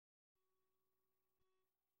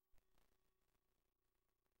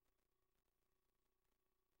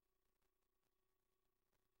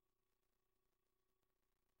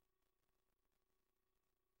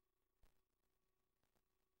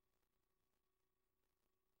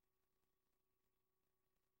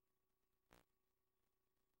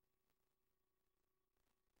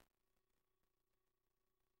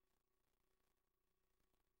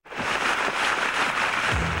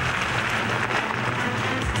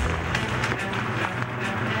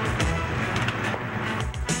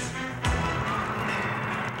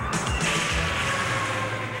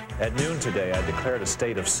At noon today, I declared a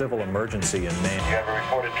state of civil emergency in Maine. You ever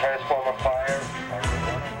reported transformer fire?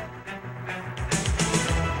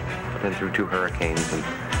 I've been through 2 hurricanes, and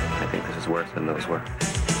I think this is worse than those were.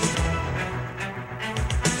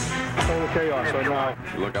 Total chaos right now.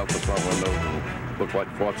 You look out the front windows and look like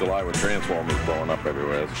 4th of July with transformers blowing up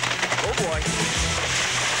everywhere. Oh boy.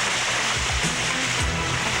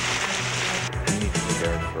 We need to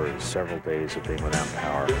prepare for several days of being without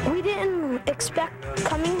power. We didn't expect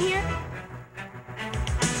coming here.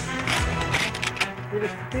 You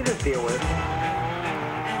just deal with it.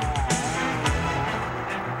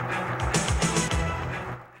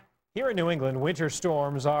 Here in New England, winter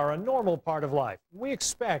storms are a normal part of life. We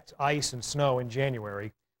expect ice and snow in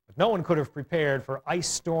January, but no one could have prepared for Ice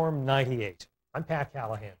Storm 98. I'm Pat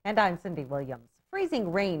Callahan. And I'm Cindy Williams.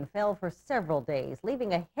 Freezing rain fell for several days,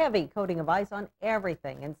 leaving a heavy coating of ice on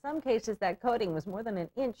everything. In some cases, that coating was more than an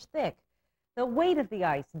inch thick. The weight of the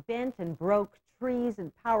ice bent and broke trees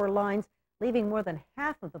and power lines, leaving more than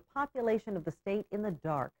half of the population of the state in the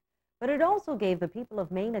dark. But it also gave the people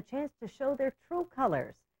of Maine a chance to show their true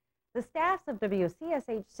colors. The staffs of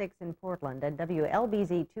WCSH-6 in Portland and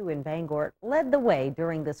WLBZ-2 in Bangor led the way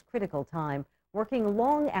during this critical time, working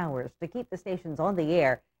long hours to keep the stations on the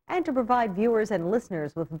air and to provide viewers and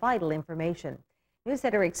listeners with vital information. News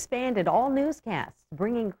Center expanded all newscasts,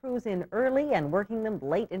 bringing crews in early and working them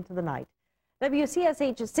late into the night.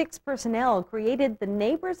 WCSH-6 personnel created the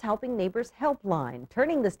Neighbors Helping Neighbors Helpline,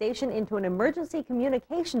 turning the station into an emergency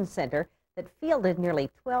communications center that fielded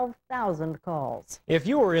nearly 12,000 calls. If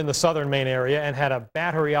you were in the southern Maine area and had a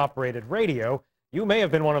battery-operated radio, you may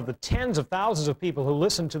have been one of the tens of thousands of people who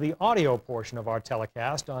listened to the audio portion of our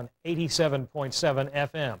telecast on 87.7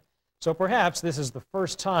 FM. So perhaps this is the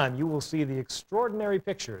first time you will see the extraordinary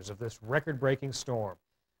pictures of this record-breaking storm.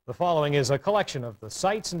 The following is a collection of the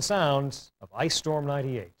sights and sounds of Ice Storm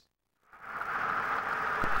 98.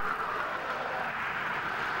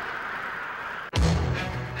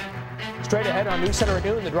 Straight ahead on News Center at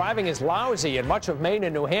noon, the driving is lousy in much of Maine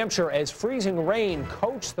and New Hampshire as freezing rain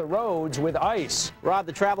coats the roads with ice. Rob,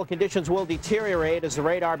 the travel conditions will deteriorate as the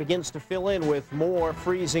radar begins to fill in with more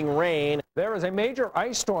freezing rain. There is a major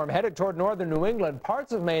ice storm headed toward northern New England.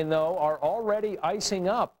 Parts of Maine, though, are already icing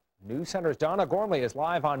up. News Center's Donna Gormley is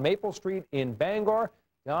live on Maple Street in Bangor.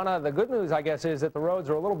 Donna, the good news, I guess, is that the roads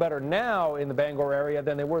are a little better now in the Bangor area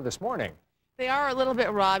than they were this morning. They are a little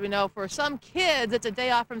bit, Rob. You know, for some kids, it's a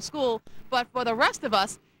day off from school, but for the rest of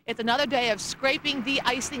us, it's another day of scraping,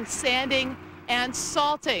 de-icing, sanding, and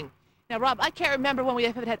salting. Now, Rob, I can't remember when we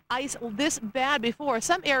have had ice this bad before.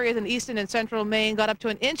 Some areas in eastern and central Maine got up to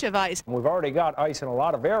an inch of ice. We've already got ice in a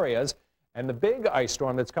lot of areas, and the big ice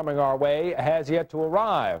storm that's coming our way has yet to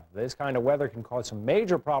arrive. This kind of weather can cause some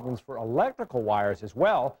major problems for electrical wires as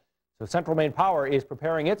well, so Central Maine Power is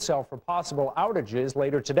preparing itself for possible outages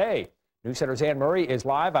later today. News Center's Ann Murray is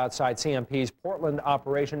live outside CMP's Portland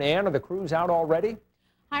operation. Ann, are the crews out already?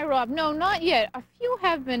 Hi, Rob. No, not yet. A few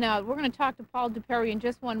have been out. We're going to talk to Paul DuPerry in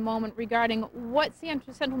just one moment regarding what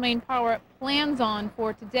Central Maine Power plans on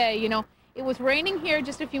for today. You know, it was raining here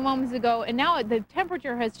just a few moments ago, and now the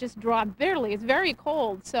temperature has just dropped bitterly. It's very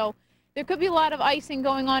cold, so there could be a lot of icing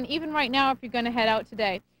going on even right now if you're going to head out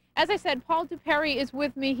today. As I said, Paul DuPerry is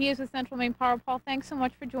with me. He is with Central Maine Power. Paul, thanks so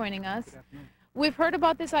much for joining us. Good afternoon. We've heard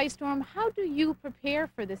about this ice storm. How do you prepare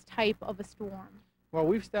for this type of a storm? Well,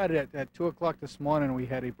 we've started at 2 o'clock this morning. We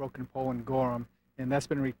had a broken pole in Gorham, and that's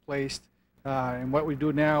been replaced. And what we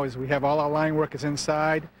do now is we have all our line workers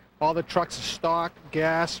inside. All the trucks are stocked,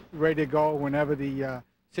 gas, ready to go whenever the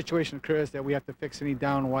situation occurs that we have to fix any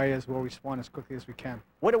down wires. We'll respond as quickly as we can.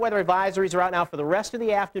 Winter weather advisories are out now for the rest of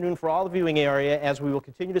the afternoon for all the viewing area, as we will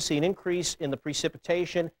continue to see an increase in the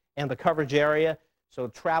precipitation and the coverage area. So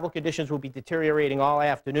travel conditions will be deteriorating all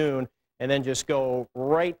afternoon and then just go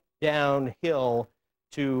right downhill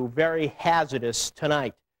to very hazardous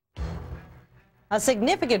tonight. A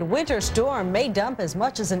significant winter storm may dump as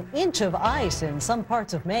much as an inch of ice in some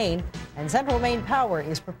parts of Maine, and Central Maine Power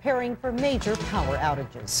is preparing for major power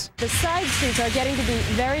outages. The side streets are getting to be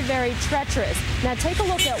very, very treacherous. Now take a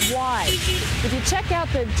look at why. If you check out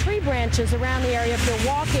the tree branches around the area, if you're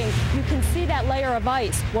walking, you can see that layer of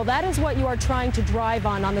ice. Well, that is what you are trying to drive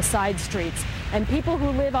on the side streets. And people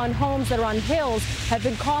who live on homes that are on hills have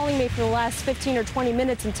been calling me for the last 15 or 20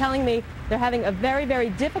 minutes and telling me they're having a very, very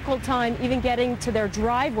difficult time even getting to their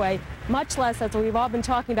driveway, much less, as we've all been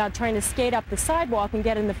talking about, trying to skate up the sidewalk and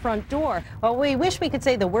get in the front door. Well, we wish we could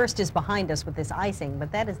say the worst is behind us with this icing,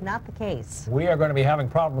 but that is not the case. We are going to be having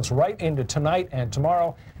problems right into tonight and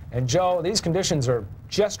tomorrow. And Joe, these conditions are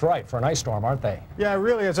just right for an ice storm, aren't they? Yeah,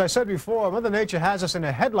 really, as I said before, Mother Nature has us in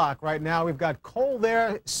a headlock right now. We've got cold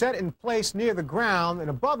air set in place near the ground, and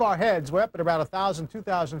above our heads, we're up at about 1,000,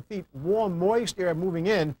 2,000 feet, warm, moist air moving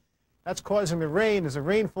in. That's causing the rain. As the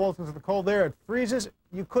rain falls into the cold air, it freezes.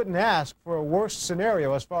 You couldn't ask for a worse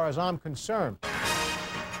scenario as far as I'm concerned.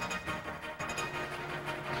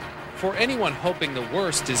 For anyone hoping the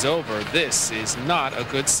worst is over, this is not a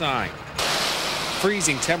good sign.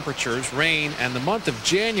 Freezing temperatures, rain, and the month of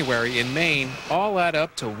January in Maine all add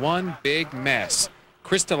up to one big mess.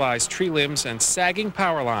 Crystallized tree limbs and sagging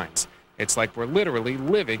power lines. It's like we're literally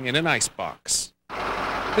living in an icebox.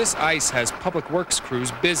 This ice has public works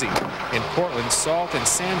crews busy. In Portland, salt and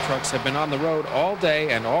sand trucks have been on the road all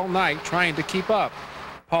day and all night trying to keep up.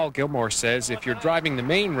 Paul Gilmore says if you're driving the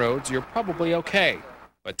main roads, you're probably okay.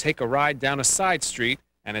 But take a ride down a side street,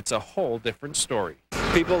 and it's a whole different story.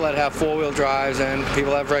 People that have four-wheel drives and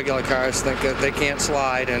people that have regular cars think that they can't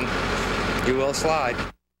slide, and you will slide.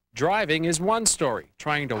 Driving is one story.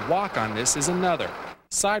 Trying to walk on this is another.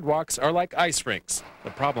 Sidewalks are like ice rinks.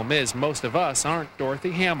 The problem is most of us aren't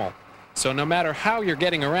Dorothy Hamill. So no matter how you're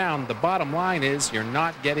getting around, the bottom line is you're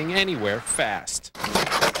not getting anywhere fast.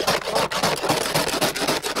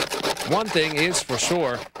 One thing is for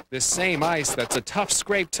sure, this same ice that's a tough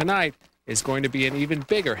scrape tonight is going to be an even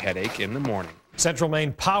bigger headache in the morning. Central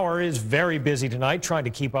Maine Power is very busy tonight trying to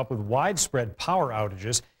keep up with widespread power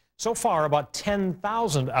outages. So far, about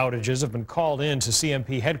 10,000 outages have been called in to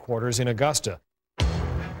CMP headquarters in Augusta.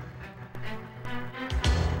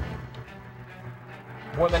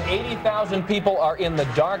 More than 80,000 people are in the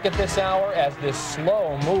dark at this hour as this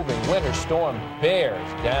slow-moving winter storm bears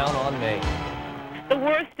down on Maine. The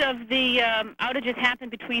worst of the outages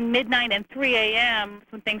happened between midnight and 3 a.m.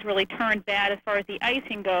 when things really turned bad as far as the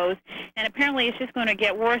icing goes. And apparently it's just going to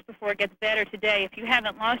get worse before it gets better today. If you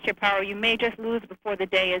haven't lost your power, you may just lose before the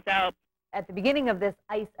day is out. At the beginning of this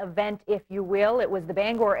ice event, if you will, it was the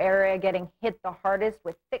Bangor area getting hit the hardest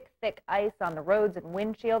with thick ice on the roads and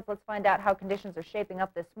windshields. Let's find out how conditions are shaping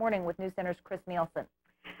up this morning with News Center's Chris Nielsen.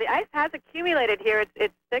 The ice has accumulated here.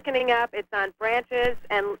 It's thickening up. It's on branches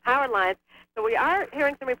and power lines. So we are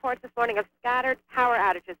hearing some reports this morning of scattered power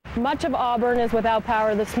outages. Much of Auburn is without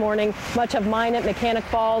power this morning. Much of Minot, Mechanic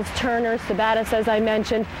Falls, Turner, Sabattis, as I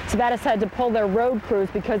mentioned. Sabattis had to pull their road crews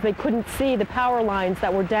because they couldn't see the power lines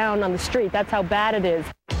that were down on the street. That's how bad it is.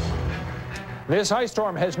 This ice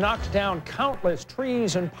storm has knocked down countless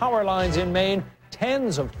trees and power lines in Maine.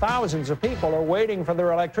 Tens of thousands of people are waiting for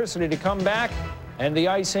their electricity to come back, and the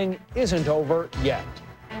icing isn't over yet.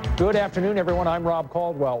 Good afternoon, everyone. I'm Rob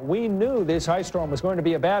Caldwell. We knew this ice storm was going to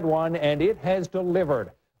be a bad one, and it has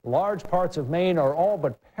delivered. Large parts of Maine are all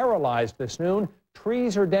but paralyzed this noon.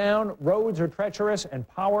 Trees are down, roads are treacherous, and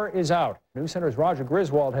power is out. News Center's Roger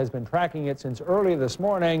Griswold has been tracking it since early this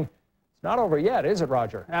morning. It's not over yet, is it,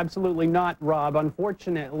 Roger? Absolutely not, Rob.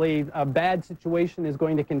 Unfortunately, a bad situation is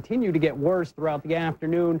going to continue to get worse throughout the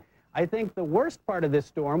afternoon. I think the worst part of this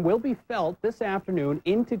storm will be felt this afternoon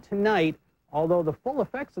into tonight, although the full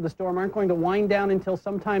effects of the storm aren't going to wind down until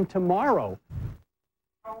sometime tomorrow.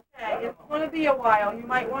 Okay, it's going to be a while. You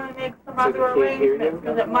might want to make some other arrangements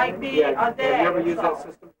because it might be a day or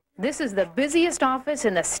so. This is the busiest office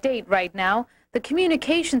in the state right now, the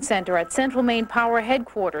communication center at Central Maine Power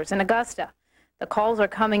headquarters in Augusta. The calls are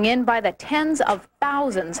coming in by the tens of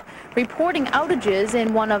thousands, reporting outages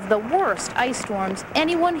in one of the worst ice storms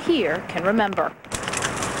anyone here can remember.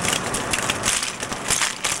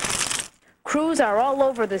 Crews are all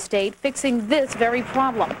over the state fixing this very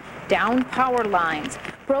problem. Downed power lines,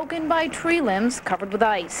 broken by tree limbs covered with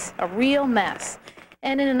ice, a real mess.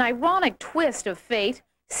 And in an ironic twist of fate,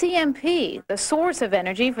 CMP, the source of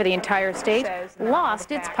energy for the entire state,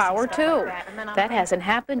 lost its power too. That hasn't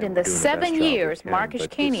happened in the 7 years Mark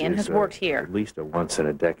Ishkanian has worked here. At least a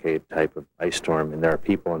once-in-a-decade type of ice storm, and there are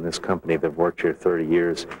people in this company that have worked here 30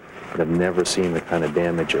 years that have never seen the kind of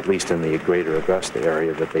damage, at least in the greater Augusta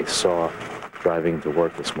area, that they saw driving to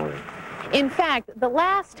work this morning. In fact, the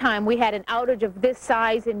last time we had an outage of this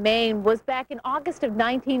size in Maine was back in August of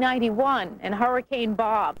 1991 in Hurricane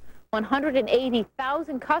Bob.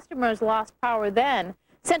 180,000 customers lost power then.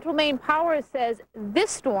 Central Maine Power says this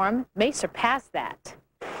storm may surpass that.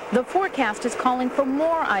 The forecast is calling for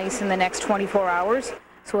more ice in the next 24 hours.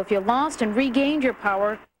 So if you lost and regained your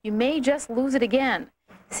power, you may just lose it again.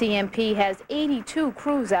 CMP has 82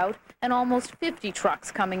 crews out and almost 50 trucks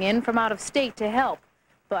coming in from out of state to help.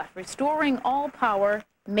 But restoring all power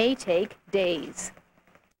may take days.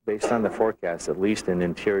 Based on the forecast, at least in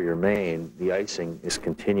interior Maine, the icing is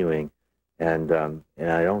continuing, and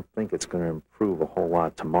I don't think it's going to improve a whole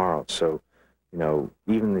lot tomorrow. So you know,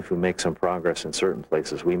 even if we make some progress in certain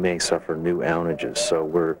places, we may suffer new outages. So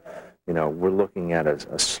we're looking at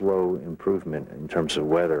a slow improvement in terms of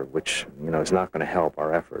weather, which, you know, is not going to help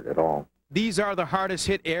our effort at all. These are the hardest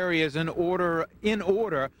hit areas in order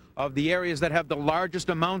of the areas that have the largest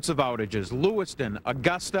amounts of outages: Lewiston,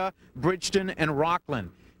 Augusta, Bridgeton, and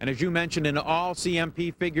Rockland. And as you mentioned, in all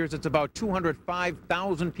CMP figures, it's about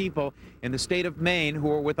 205,000 people in the state of Maine who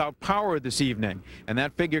are without power this evening. And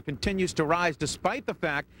that figure continues to rise despite the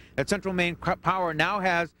fact that Central Maine Power now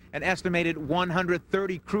has an estimated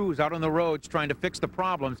 130 crews out on the roads trying to fix the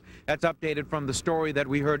problems. That's updated from the story that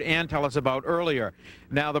we heard Ann tell us about earlier.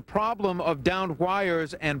 Now, the problem of downed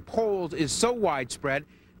wires and poles is so widespread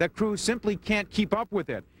that crews simply can't keep up with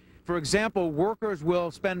it. For example, workers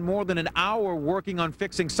will spend more than an hour working on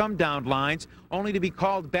fixing some downed lines, only to be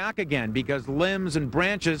called back again because limbs and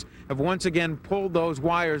branches have once again pulled those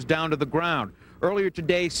wires down to the ground. Earlier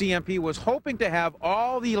today, CMP was hoping to have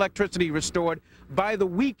all the electricity restored by the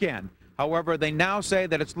weekend. However, they now say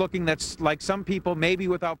that it's looking like some people may be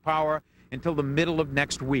without power until the middle of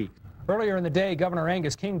next week. Earlier in the day, Governor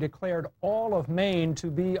Angus King declared all of Maine to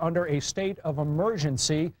be under a state of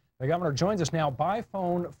emergency. The governor joins us now by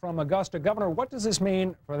phone from Augusta. Governor, what does this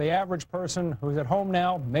mean for the average person who's at home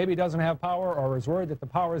now, maybe doesn't have power or is worried that the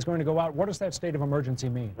power is going to go out? What does that state of emergency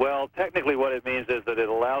mean? Well, technically what it means is that it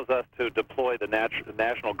allows us to deploy the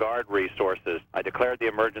National Guard resources. I declared the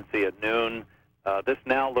emergency at noon. This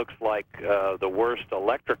now looks like the worst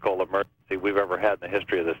electrical emergency we've ever had in the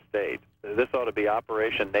history of this state. This ought to be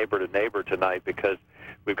Operation Neighbor to Neighbor tonight because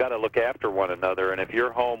we've got to look after one another. And if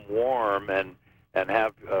you're home warm and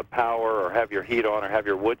have power or have your heat on or have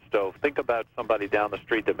your wood stove, think about somebody down the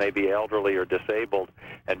street that may be elderly or disabled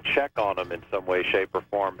and check on them in some way, shape, or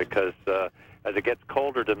form because as it gets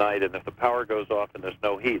colder tonight and if the power goes off and there's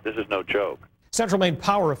no heat, this is no joke. Central Maine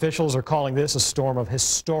Power officials are calling this a storm of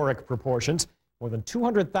historic proportions. More than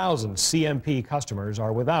 200,000 CMP customers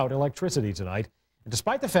are without electricity tonight. And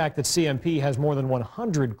despite the fact that CMP has more than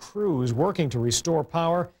 100 crews working to restore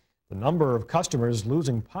power, the number of customers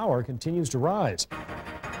losing power continues to rise.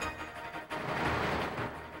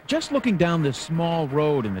 Just looking down this small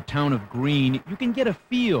road in the town of Greene, you can get a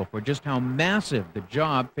feel for just how massive the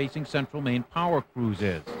job facing Central Maine Power crews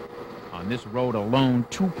is. On this road alone,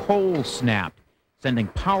 2 poles snapped, sending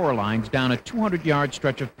power lines down a 200-yard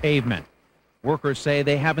stretch of pavement. Workers say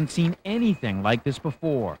they haven't seen anything like this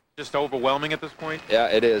before. Just overwhelming at this point? Yeah,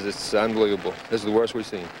 it is. It's unbelievable. This is the worst we've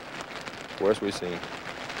seen. Worst we've seen.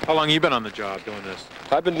 How long have you been on the job doing this?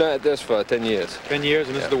 I've been at this for 10 years. 10 years,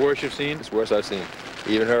 and this is the worst you've seen? It's the worst I've seen.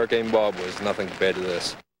 Even Hurricane Bob was nothing compared to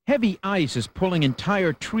this. Heavy ice is pulling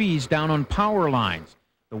entire trees down on power lines.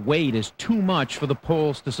 The weight is too much for the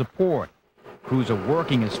poles to support. Crews are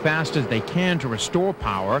working as fast as they can to restore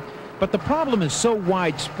power, but the problem is so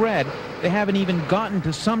widespread they haven't even gotten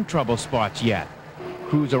to some trouble spots yet.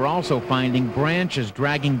 Crews are also finding branches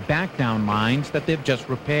dragging back down lines that they've just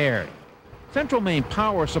repaired. Central Maine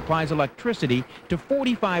Power supplies electricity to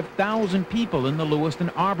 45,000 people in the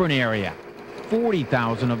Lewiston-Auburn area.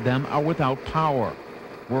 40,000 of them are without power.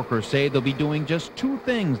 Workers say they'll be doing just 2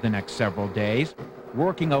 things the next several days,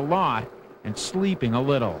 working a lot and sleeping a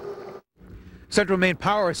little. Central Maine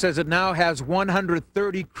Power says it now has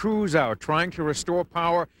 130 crews out trying to restore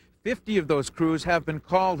power. 50 of those crews have been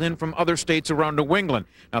called in from other states around New England.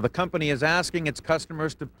 Now, the company is asking its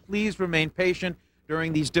customers to please remain patient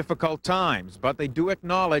during these difficult times, but they do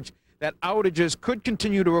acknowledge that outages could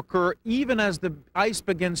continue to occur even as the ice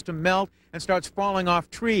begins to melt and starts falling off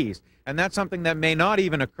trees. And that's something that may not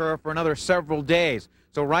even occur for another several days.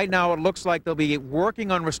 So right now it looks like they'll be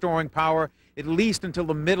working on restoring power at least until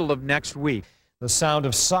the middle of next week. The sound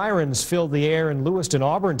of sirens filled the air in Lewiston,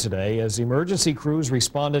 Auburn today as emergency crews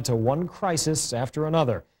responded to one crisis after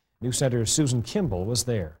another. News Center's Susan Kimball was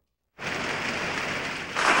there.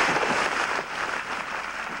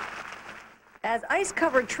 As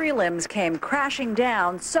ice-covered tree limbs came crashing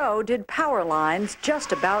down, so did power lines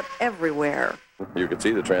just about everywhere. You could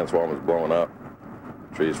see the transformers blowing up,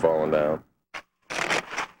 trees falling down.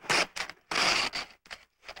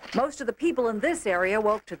 Most of the people in this area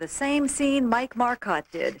woke to the same scene Mike Marcotte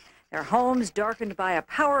did. Their homes darkened by a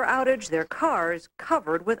power outage, their cars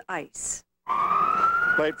covered with ice.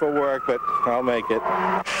 Late for work, but I'll make it.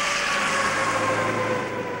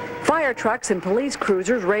 Fire trucks and police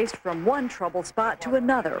cruisers raced from one trouble spot to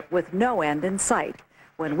another with no end in sight.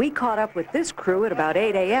 When we caught up with this crew at about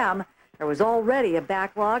 8 a.m., there was already a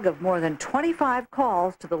backlog of more than 25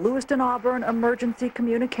 calls to the Lewiston-Auburn Emergency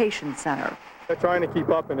Communications Center. They're trying to keep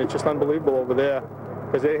up, and it's just unbelievable over there.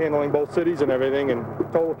 because they're handling both cities and everything, and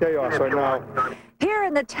total chaos right now. Here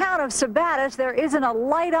in the town of Sabattis, there isn't a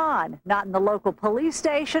light on. Not in the local police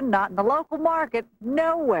station, not in the local market,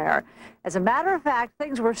 nowhere. As a matter of fact,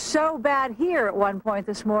 things were so bad here at one point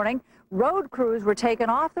this morning, road crews were taken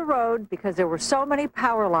off the road because there were so many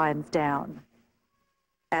power lines down.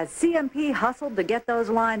 As CMP hustled to get those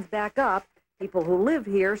lines back up, people who live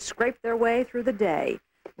here scraped their way through the day.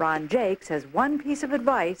 Ron Jakes has one piece of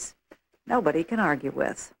advice nobody can argue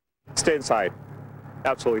with. Stay inside.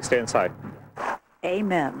 Absolutely, stay inside.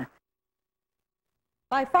 Amen.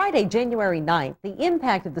 By Friday, January 9th, the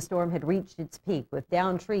impact of the storm had reached its peak, with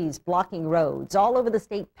downed trees blocking roads. All over the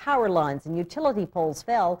state, power lines and utility poles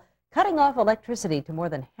fell, cutting off electricity to more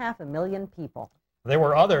than 500,000 people. There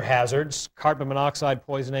were other hazards, carbon monoxide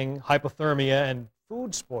poisoning, hypothermia, and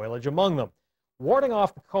food spoilage among them. Warding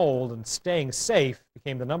off the cold and staying safe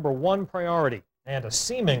became the #1 priority, and a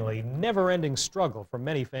seemingly never-ending struggle for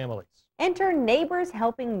many families. Enter Neighbors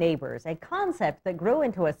Helping Neighbors, a concept that grew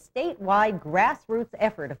into a statewide grassroots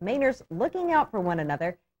effort of Mainers looking out for one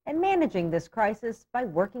another and managing this crisis by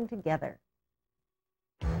working together.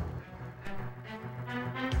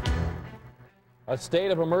 A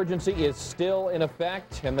state of emergency is still in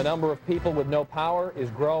effect, and the number of people with no power is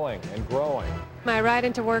growing and growing. My ride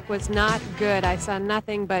into work was not good. I saw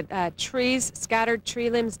nothing but trees, scattered tree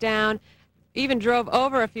limbs down. Even drove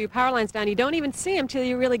over a few power lines down. You don't even see them till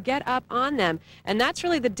you really get up on them. And that's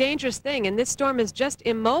really the dangerous thing. And this storm is just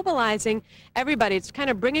immobilizing everybody. It's kind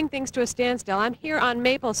of bringing things to a standstill. I'm here on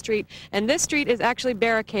Maple Street, and this street is actually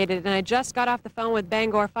barricaded. And I just got off the phone with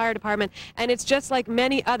Bangor Fire Department, and it's just like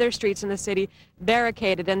many other streets in the city,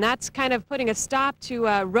 barricaded. And that's kind of putting a stop to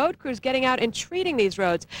road crews getting out and treating these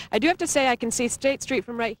roads. I do have to say I can see State Street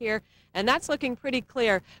from right here, and that's looking pretty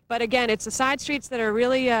clear. But again, it's the side streets that are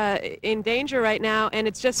really in danger right now, and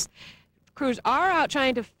it's just crews are out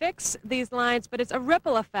trying to fix these lines, but it's a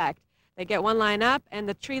ripple effect. They get one line up, and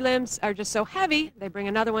the tree limbs are just so heavy, they bring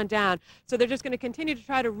another one down. So they're just going to continue to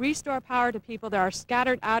try to restore power to people. There are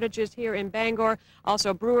scattered outages here in Bangor,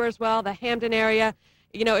 also Brewer as well, the Hamden area.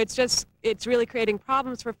 You know, it's really creating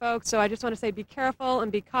problems for folks. So I just want to say be careful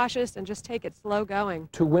and be cautious and just take it slow going.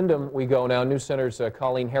 To Windham we go now. News Center's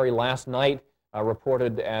Colleen Harry last night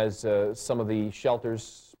reported as some of the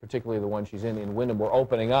shelters, particularly the one she's in Windham, were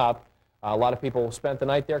opening up. A lot of people spent the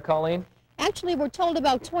night there, Colleen? Actually, we're told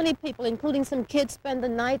about 20 people, including some kids, spend the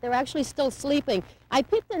night. They're actually still sleeping. I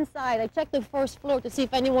peeked inside. I checked the first floor to see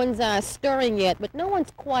if anyone's stirring yet, but no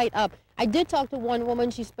one's quite up. I did talk to one woman.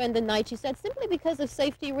 She spent the night. She said simply because of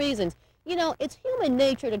safety reasons. You know, it's human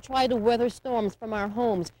nature to try to weather storms from our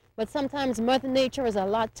homes, but sometimes Mother Nature is a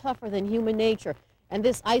lot tougher than human nature. And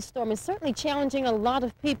this ice storm is certainly challenging a lot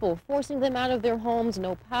of people, forcing them out of their homes.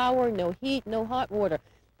 No power, no heat, no hot water.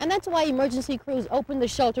 And that's why emergency crews opened the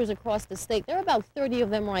shelters across the state. There are about 30 of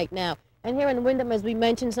them right now. And here in Windham, as we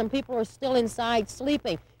mentioned, some people are still inside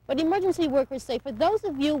sleeping. But emergency workers say, for those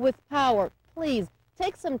of you with power, please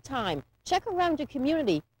take some time, check around your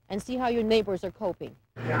community, and see how your neighbors are coping.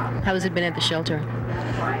 How has it been at the shelter?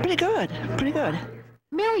 Pretty good, pretty good.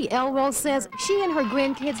 Mary Elwell says she and her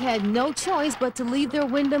grandkids had no choice but to leave their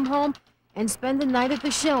Windham home and spend the night at the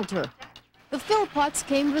shelter. The Philpotts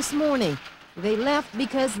came this morning. They left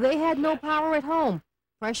because they had no power at home.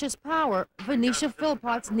 Precious power Venetia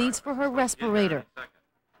Philpotts needs for her respirator.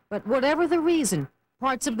 But whatever the reason,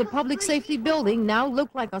 parts of the public safety building now look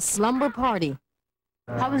like a slumber party.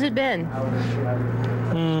 How has it been?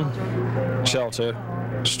 Shelter.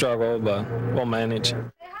 Struggle, but we'll manage.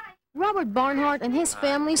 Robert Barnhart and his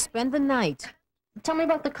family spend the night. Tell me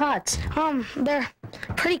about the cots. They're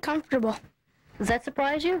pretty comfortable. Does that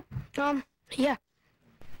surprise you? Yeah.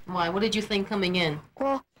 Why? What did you think coming in?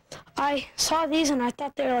 Well, I saw these and I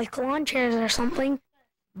thought they were like lawn chairs or something.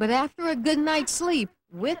 But after a good night's sleep,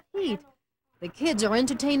 with heat, the kids are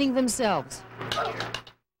entertaining themselves.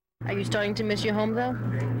 Are you starting to miss your home, though?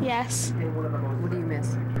 Yes. What do you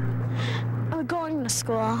miss? I'm going to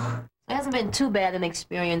school. It hasn't been too bad an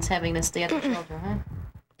experience having to stay at the shelter, huh?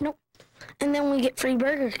 Nope. And then we get free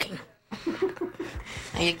Burger King.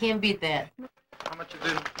 And you can't beat that. How much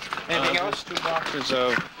is it? Anything else? 2 boxes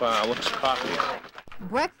of what's coffee?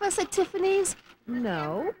 Breakfast at Tiffany's?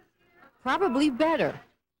 No. Probably better.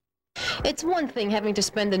 It's one thing having to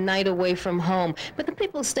spend the night away from home, but the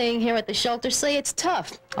people staying here at the shelter say it's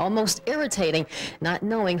tough, almost irritating, not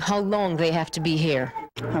knowing how long they have to be here.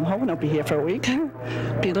 I'm hoping I'll be here for a week.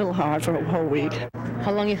 Be a little hard for a whole week.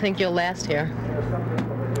 How long do you think you'll last here?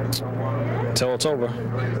 Till it's over.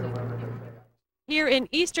 Here in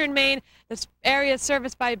eastern Maine, this area is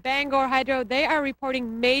serviced by Bangor Hydro. They are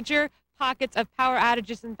reporting major pockets of power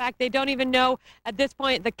outages. In fact, they don't even know at this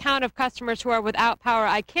point the count of customers who are without power.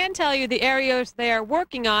 I can tell you the areas they are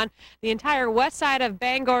working on. The entire west side of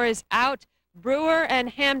Bangor is out, Brewer and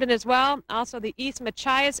Hamden as well. Also the East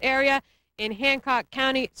Machias area in Hancock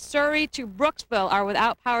County, Surrey to Brooksville are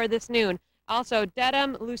without power this noon. Also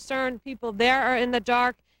Dedham, Lucerne, people there are in the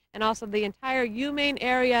dark, and also the entire Maine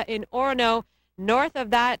area in Orono, north of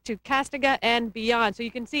that to Castiga and beyond. So you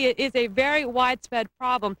can see it is a very widespread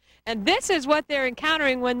problem. And this is what they're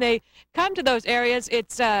encountering when they come to those areas.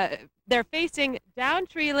 It's they're facing down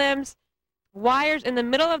tree limbs, wires in the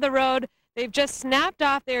middle of the road. They've just snapped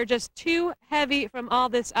off. They are just too heavy from all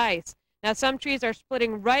this ice. Now some trees are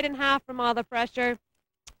splitting right in half from all the pressure.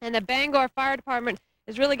 And the Bangor Fire Department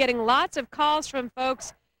is really getting lots of calls from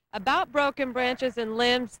folks about broken branches and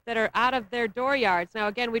limbs that are out of their dooryards. Now,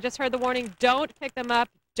 again, we just heard the warning, don't pick them up,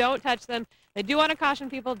 don't touch them. They do want to caution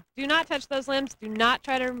people, do not touch those limbs, do not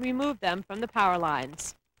try to remove them from the power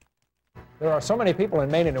lines. There are so many people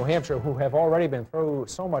in Maine and New Hampshire who have already been through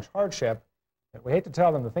so much hardship that we hate to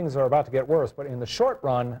tell them that things are about to get worse, but in the short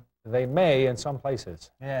run, they may in some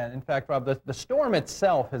places. Yeah, in fact, Rob, the storm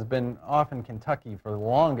itself has been off in Kentucky for the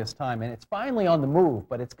longest time, and it's finally on the move,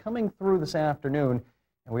 but it's coming through this afternoon.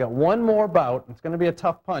 And we got one more bout. It's going to be a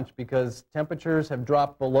tough punch because temperatures have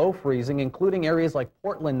dropped below freezing, including areas like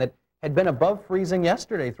Portland that had been above freezing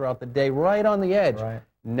yesterday throughout the day, right on the edge. Right.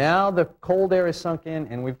 Now the cold air is sunk in,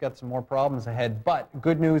 and we've got some more problems ahead. But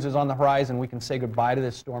good news is on the horizon. We can say goodbye to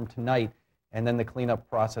this storm tonight, and then the cleanup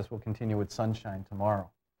process will continue with sunshine tomorrow.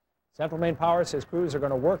 Central Maine Power says crews are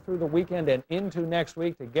going to work through the weekend and into next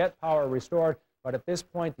week to get power restored. But at this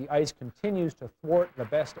point, the ice continues to thwart the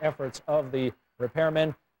best efforts of the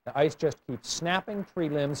repairmen. The ice just keeps snapping tree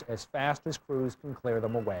limbs as fast as crews can clear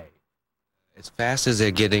them away. As fast as they're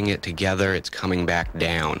getting it together, it's coming back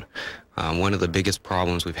down. One of the biggest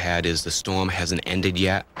problems we've had is the storm hasn't ended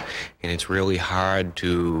yet, and it's really hard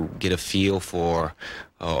to get a feel for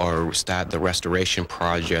or start the restoration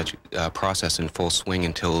process in full swing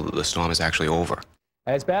until the storm is actually over.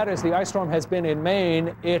 As bad as the ice storm has been in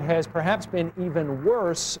Maine, it has perhaps been even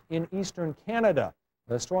worse in eastern Canada.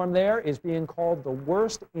 The storm there is being called the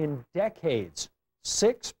worst in decades.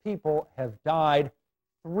 6 people have died.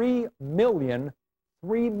 3 million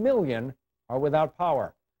are without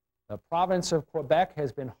power. The province of Quebec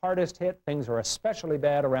has been hardest hit. Things are especially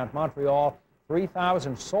bad around Montreal.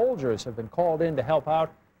 3,000 soldiers have been called in to help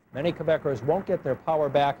out. Many Quebecers won't get their power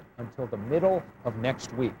back until the middle of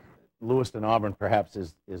next week. Lewiston, Auburn, perhaps,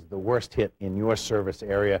 is the worst hit in your service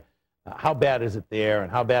area. How bad is it there,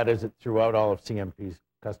 and how bad is it throughout all of CMP's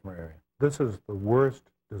customer area? This is the worst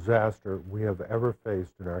disaster we have ever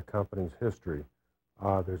faced in our company's history.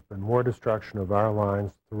 There's been more destruction of our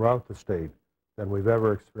lines throughout the state than we've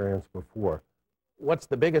ever experienced before. What's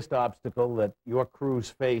the biggest obstacle that your crews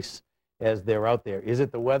face as they're out there? Is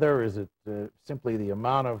it the weather? Is it simply the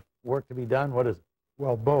amount of work to be done? What is it?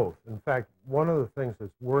 Well, both. In fact, one of the things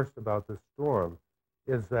that's worst about this storm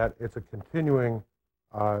is that it's a continuing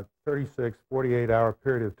 36, 48-hour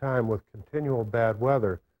period of time with continual bad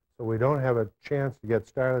weather, so we don't have a chance to get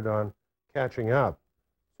started on catching up.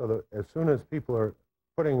 So that as soon as people are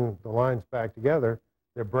putting the lines back together,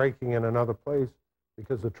 they're breaking in another place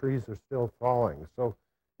because the trees are still falling. So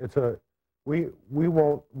it's we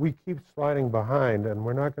keep sliding behind, and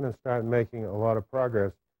we're not going to start making a lot of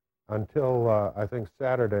progress until I think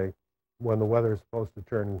Saturday, when the weather is supposed to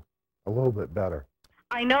turn a little bit better.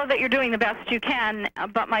 I know that you're doing the best you can,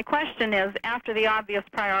 but my question is, after the obvious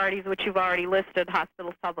priorities, which you've already listed,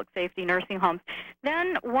 hospitals, public safety, nursing homes,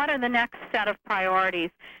 then what are the next set of priorities?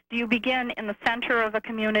 Do you begin in the center of a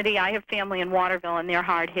community? I have family in Waterville, and they're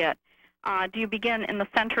hard hit. Do you begin in the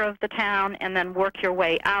center of the town and then work your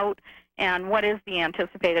way out? And what is the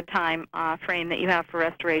anticipated time frame that you have for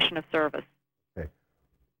restoration of service? Okay.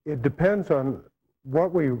 It depends on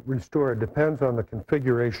what we restore. It depends on the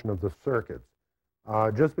configuration of the circuits.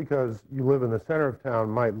 Just because you live in the center of town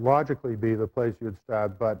might logically be the place you'd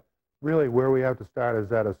start, but really where we have to start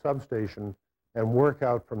is at a substation and work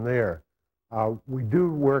out from there. We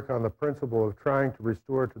do work on the principle of trying to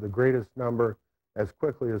restore to the greatest number as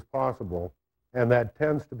quickly as possible, and that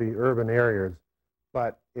tends to be urban areas,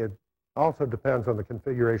 but it also depends on the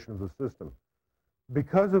configuration of the system.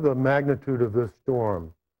 Because of the magnitude of this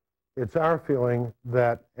storm, it's our feeling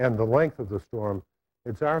that, and the length of the storm,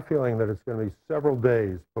 it's our feeling that it's going to be several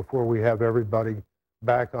days before we have everybody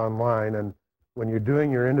back online. And when you're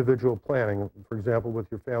doing your individual planning, for example, with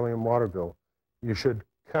your family in Waterville, you should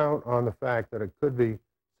count on the fact that it could be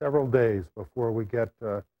several days before we get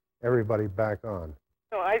everybody back on.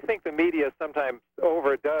 No, I think the media sometimes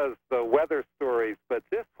overdoes the weather stories, but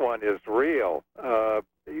this one is real. All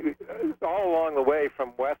along the way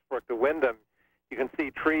from Westbrook to Windham, you can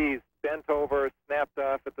see trees bent over, snapped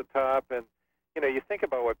off at the top, and you think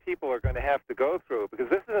about what people are going to have to go through, because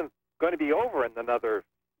this isn't going to be over in another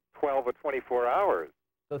 12 or 24 hours.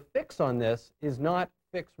 The fix on this is not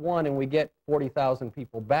fix one and we get 40,000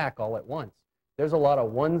 people back all at once. There's a lot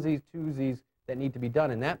of onesies, twosies that need to be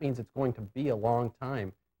done, and that means it's going to be a long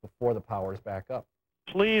time before the power is back up.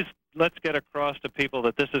 Please, let's get across to people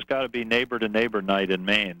that this has got to be neighbor-to-neighbor night in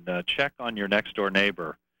Maine. Check on your next-door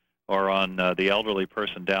neighbor or on the elderly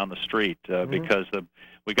person down the street, because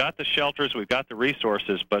we got the shelters, we've got the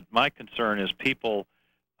resources, but my concern is people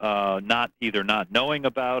either not knowing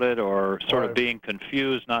about it or sort of being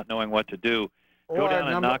confused, not knowing what to do. Go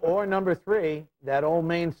down and knock. Or number three, that old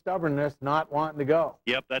Maine stubbornness, not wanting to go.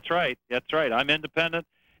 Yep, that's right. That's right. I'm independent,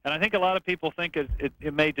 and I think a lot of people think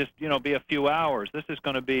it may just be a few hours. This is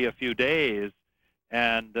going to be a few days,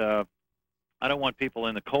 and I don't want people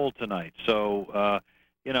in the cold tonight. So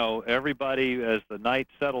everybody, as the night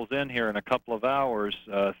settles in here in a couple of hours,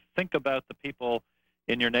 think about the people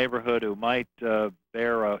in your neighborhood who might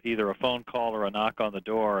bear either a phone call or a knock on the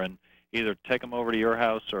door, and either take them over to your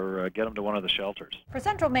house or get them to one of the shelters. For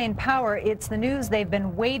Central Maine Power, it's the news they've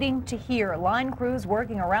been waiting to hear. Line crews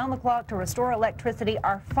working around the clock to restore electricity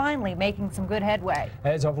are finally making some good headway.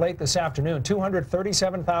 As of late this afternoon,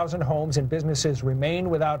 237,000 homes and businesses remain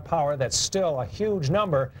without power. That's still a huge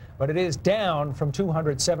number, but it is down from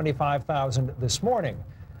 275,000 this morning.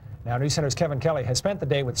 Now, News Center's Kevin Kelly has spent the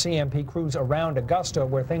day with CMP crews around Augusta,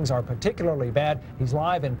 where things are particularly bad. He's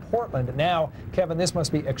live in Portland now. Kevin, this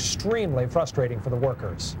must be extremely frustrating for the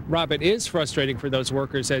workers. Rob, it is frustrating for those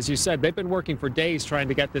workers. As you said, they've been working for days trying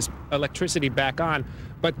to get this electricity back on.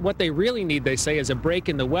 But what they really need, they say, is a break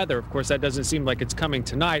in the weather. Of course, that doesn't seem like it's coming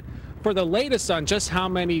tonight. For the latest on just how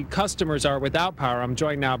many customers are without power, I'm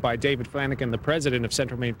joined now by David Flanagan, the president of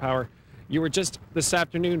Central Maine Power. You were just this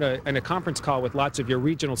afternoon in a conference call with lots of your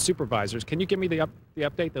regional supervisors. Can you give me the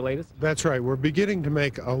update, the latest? That's right. We're beginning to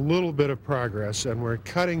make a little bit of progress, and we're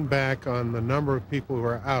cutting back on the number of people who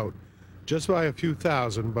are out just by a few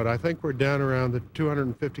thousand, but I think we're down around the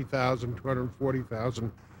 250,000,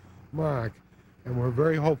 240,000 mark, and we're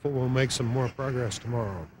very hopeful we'll make some more progress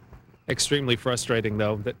tomorrow. Extremely frustrating,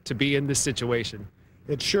 though, to be in this situation.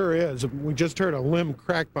 It sure is. We just heard a limb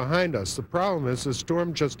crack behind us. The problem is the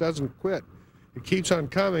storm just doesn't quit. It keeps on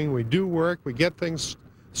coming. We do work. We get things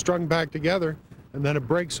strung back together, and then it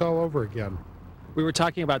breaks all over again. We were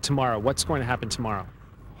talking about tomorrow. What's going to happen tomorrow?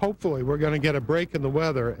 Hopefully, we're going to get a break in the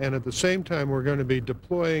weather, and at the same time, we're going to be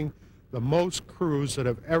deploying the most crews that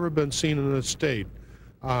have ever been seen in the state.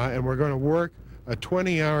 And we're going to work a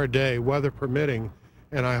 20-hour day, weather permitting,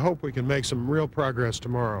 and I hope we can make some real progress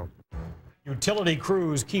tomorrow. Utility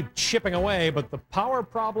crews keep chipping away, but the power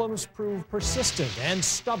problems prove persistent and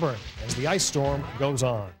stubborn as the ice storm goes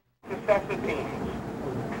on. We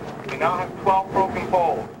now have 12 broken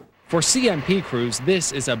poles. For CMP crews,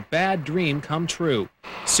 this is a bad dream come true.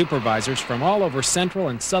 Supervisors from all over central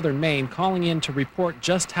and southern Maine calling in to report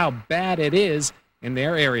just how bad it is in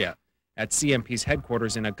their area. At CMP's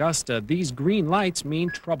headquarters in Augusta, these green lights mean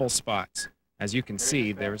trouble spots. As you can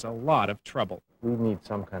see, there's a lot of trouble. We need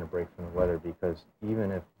some kind of break from the weather, because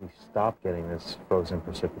even if we stop getting this frozen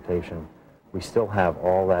precipitation, we still have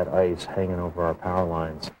all that ice hanging over our power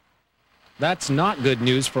lines. That's not good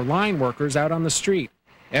news for line workers out on the street.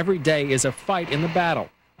 Every day is a fight in the battle,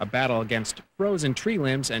 a battle against frozen tree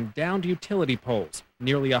limbs and downed utility poles,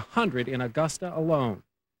 nearly 100 in Augusta alone.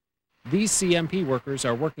 These CMP workers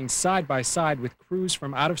are working side by side with crews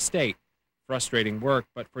from out of state. Frustrating work,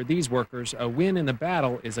 but for these workers, a win in the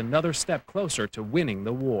battle is another step closer to winning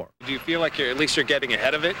the war. Do you feel like at least you're getting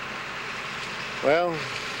ahead of it? Well,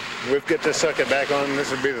 we've got to suck it back on.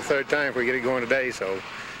 This will be the third time if we get it going today, so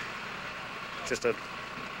it's just you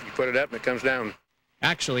put it up and it comes down.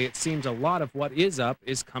 Actually, it seems a lot of what is up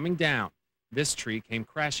is coming down. This tree came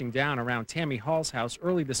crashing down around Tammy Hall's house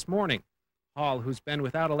early this morning. Hall, who's been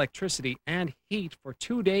without electricity and heat for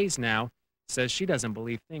 2 days now, says she doesn't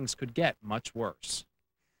believe things could get much worse.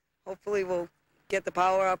 Hopefully we'll get the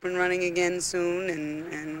power up and running again soon,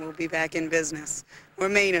 and we'll be back in business. We're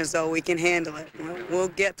Mainers, though. We can handle it. We'll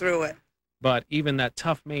get through it. But even that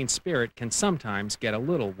tough Maine spirit can sometimes get a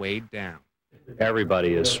little weighed down.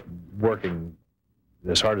 Everybody is working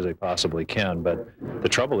as hard as they possibly can, but the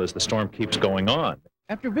trouble is the storm keeps going on.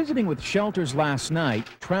 After visiting with shelters last night,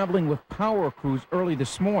 traveling with power crews early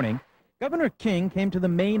this morning, Governor King came to the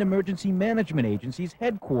Maine Emergency Management Agency's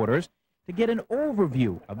headquarters to get an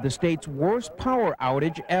overview of the state's worst power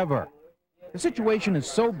outage ever. The situation is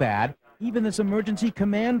so bad, even this emergency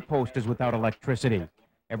command post is without electricity.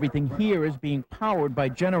 Everything here is being powered by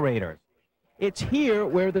generators. It's here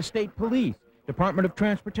where the state police, Department of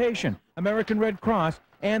Transportation, American Red Cross,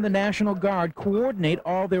 and the National Guard coordinate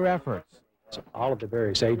all their efforts. So all of the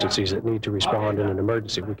various agencies that need to respond in an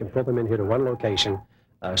emergency, we can pull them in here to one location,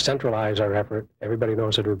 centralize our effort, everybody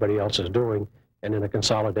knows what everybody else is doing, and in a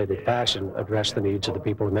consolidated fashion address the needs of the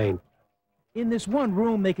people of Maine. In this one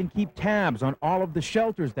room, they can keep tabs on all of the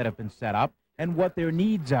shelters that have been set up and what their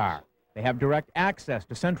needs are. They have direct access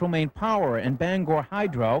to Central Maine Power and Bangor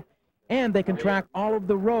Hydro, and they can track all of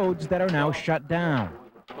the roads that are now shut down.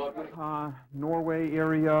 Norway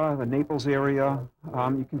area, the Naples area.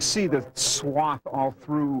 You can see the swath all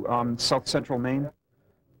through south central Maine.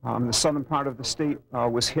 The southern part of the state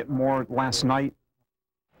was hit more last night.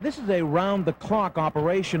 This is a round-the-clock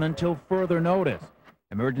operation until further notice.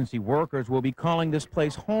 Emergency workers will be calling this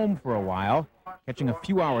place home for a while, catching a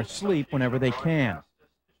few hours sleep whenever they can.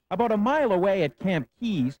 About a mile away at Camp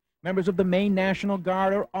Keys, members of the Maine National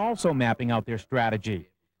Guard are also mapping out their strategy.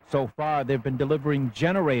 So far, they've been delivering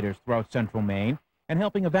generators throughout central Maine and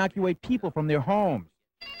helping evacuate people from their homes.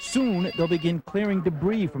 Soon, they'll begin clearing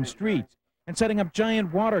debris from streets and setting up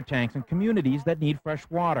giant water tanks in communities that need fresh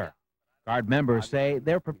water. Guard members say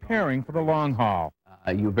they're preparing for the long haul.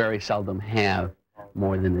 You very seldom have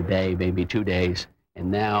more than a day, maybe 2 days. And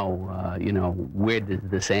now, you know, where does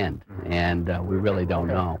this end? And we really don't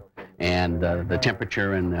know. And the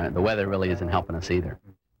temperature and the weather really isn't helping us either.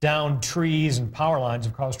 Downed trees and power lines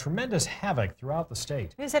have caused tremendous havoc throughout the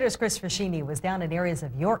state. News Editor's Chris Fascini was down in areas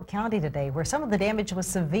of York County today where some of the damage was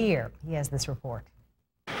severe. He has this report.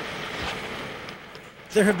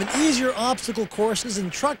 There have been easier obstacle courses in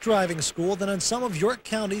truck driving school than on some of York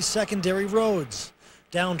County's secondary roads.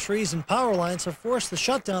 Downed trees and power lines have forced the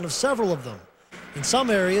shutdown of several of them. In some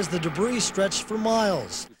areas, the debris stretched for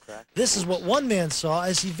miles. This is what one man saw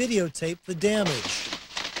as he videotaped the damage.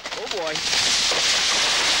 Oh boy.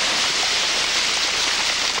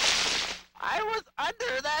 I was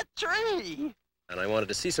under that tree. And I wanted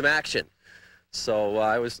to see some action. So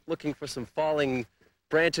I was looking for some falling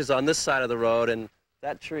branches on this side of the road, and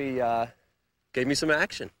that tree gave me some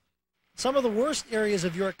action. Some of the worst areas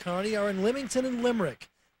of York County are in Leamington and Limerick.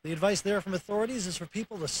 The advice there from authorities is for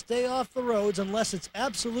people to stay off the roads unless it's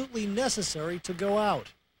absolutely necessary to go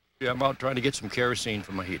out. Yeah, I'm out trying to get some kerosene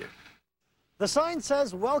for my heater. The sign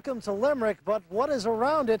says welcome to Limerick, but what is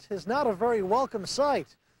around it is not a very welcome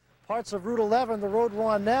sight. Parts of Route 11, the road we're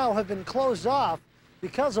on now, have been closed off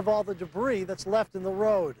because of all the debris that's left in the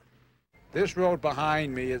road. This road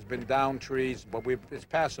behind me has been down trees, but it's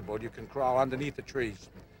passable. You can crawl underneath the trees.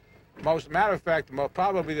 Matter of fact,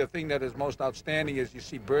 probably the thing that is most outstanding is you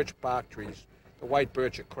see birch bark trees. The white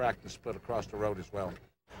birch are cracked and split across the road as well.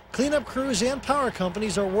 Cleanup crews and power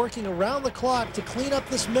companies are working around the clock to clean up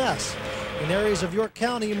this mess. In areas of York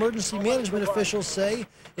County, emergency management officials say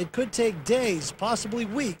it could take days, possibly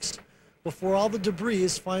weeks, before all the debris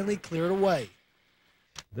is finally cleared away.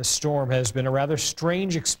 This storm has been a rather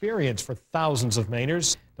strange experience for thousands of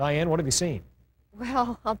Mainers. Diane, what have you seen?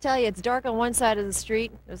 Well, I'll tell you, it's dark on one side of the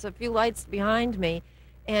street. There's a few lights behind me,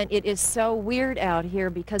 and it is so weird out here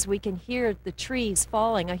because we can hear the trees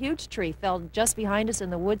falling. A huge tree fell just behind us in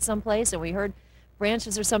the woods someplace, and we heard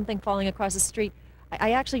branches or something falling across the street.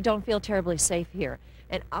 I actually don't feel terribly safe here.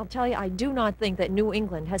 And I'll tell you, I do not think that New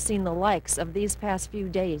England has seen the likes of these past few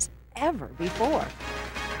days ever before.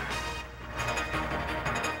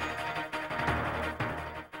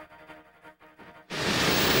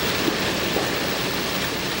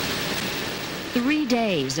 Three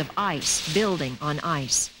days of ice building on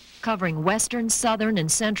ice, covering western, southern, and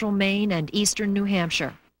central Maine and eastern New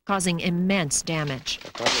Hampshire, causing immense damage.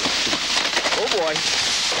 Oh boy.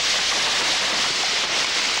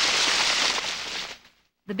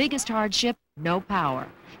 The biggest hardship, no power.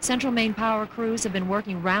 Central Maine power crews have been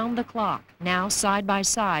working round the clock, now side by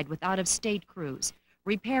side with out-of-state crews,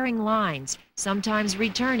 repairing lines, sometimes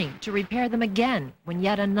returning to repair them again when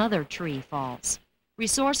yet another tree falls.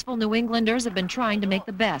 Resourceful New Englanders have been trying to make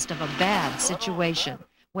the best of a bad situation,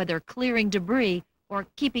 whether clearing debris or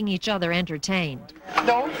keeping each other entertained.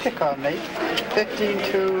 Don't pick on me.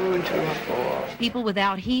 15-2 and 2-4. People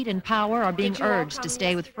without heat and power are being urged to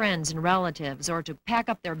stay with friends and relatives or to pack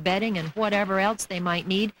up their bedding and whatever else they might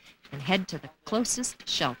need and head to the closest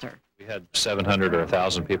shelter. We had 700 or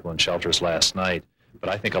 1,000 people in shelters last night, but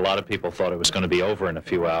I think a lot of people thought it was going to be over in a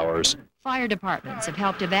few hours. Fire departments have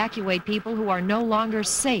helped evacuate people who are no longer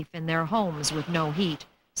safe in their homes with no heat,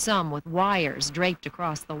 some with wires draped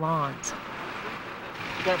across the lawns.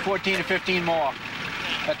 You got 14 to 15 more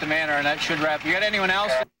at the manor, and that should wrap. You got anyone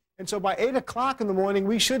else? And so by 8 o'clock in the morning,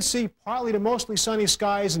 we should see partly to mostly sunny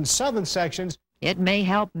skies in southern sections. It may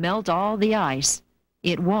help melt all the ice.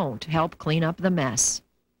 It won't help clean up the mess.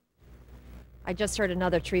 I just heard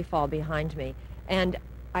another tree fall behind me. And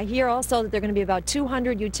I hear also that there are going to be about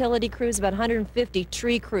 200 utility crews, about 150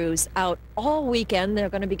 tree crews out all weekend. They're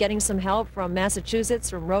going to be getting some help from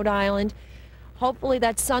Massachusetts, from Rhode Island. Hopefully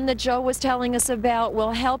that sun that Joe was telling us about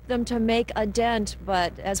will help them to make a dent.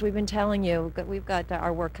 But as we've been telling you, we've got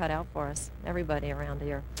our work cut out for us, everybody around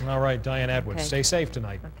here. All right, Diane Edwards, Okay. stay safe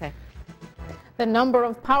tonight. Okay. The number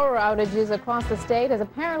of power outages across the state has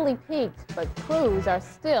apparently peaked, but crews are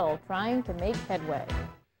still trying to make headway.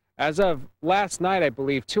 As of last night, I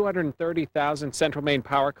believe 230,000 Central Maine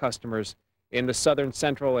power customers in the southern,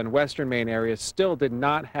 central, and western Maine areas still did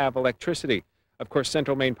not have electricity. Of course,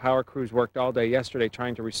 Central Maine power crews worked all day yesterday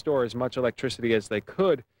trying to restore as much electricity as they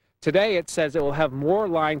could. Today, it says it will have more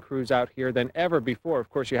line crews out here than ever before. Of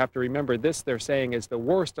course, you have to remember this, they're saying, is the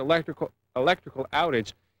worst electrical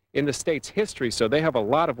outage in the state's history, so they have a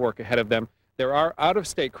lot of work ahead of them. There are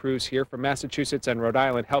out-of-state crews here from Massachusetts and Rhode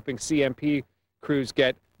Island helping CMP crews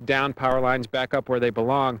get down power lines back up where they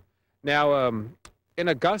belong. Now, in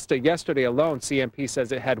Augusta yesterday alone, CMP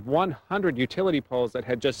says it had 100 utility poles that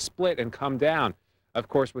had just split and come down. Of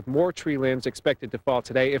course, with more tree limbs expected to fall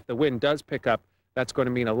today, if the wind does pick up, that's going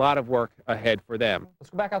to mean a lot of work ahead for them. Let's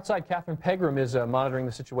go back outside. Catherine Pegram is monitoring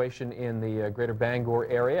the situation in the greater Bangor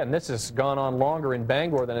area, and this has gone on longer in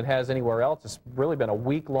Bangor than it has anywhere else. It's really been a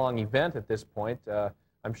week-long event at this point.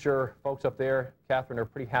 I'm sure folks up there, Catherine, are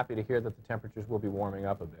pretty happy to hear that the temperatures will be warming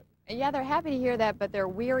up a bit. Yeah, they're happy to hear that, but they're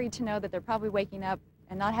weary to know that they're probably waking up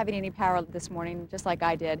and not having any power this morning, just like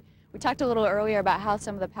I did. We talked a little earlier about how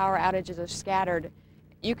some of the power outages are scattered.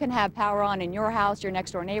 You can have power on in your house, your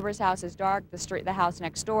next door neighbor's house is dark, the house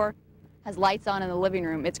next door has lights on in the living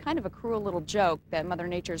room. It's kind of a cruel little joke that Mother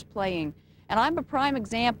Nature is playing. And I'm a prime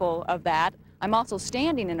example of that. I'm also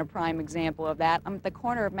standing in a prime example of that. I'm at the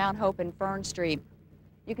corner of Mount Hope and Fern Street.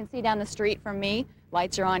 You can see down the street from me,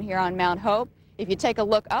 lights are on here on Mount Hope. If you take a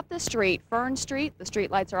look up the street, Fern Street, the street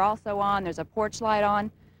lights are also on. There's a porch light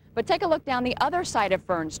on. But take a look down the other side of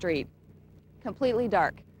Fern Street, completely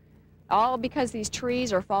dark. All because these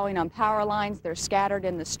trees are falling on power lines, they're scattered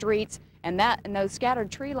in the streets, and those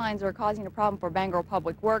scattered tree lines are causing a problem for Bangor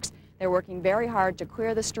Public Works. They're working very hard to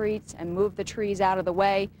clear the streets and move the trees out of the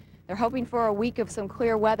way. They're hoping for a week of some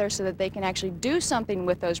clear weather so that they can actually do something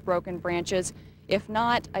with those broken branches. If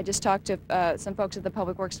not, I just talked to some folks at the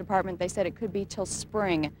Public Works Department. They said it could be till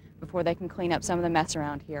spring before they can clean up some of the mess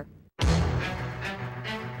around here.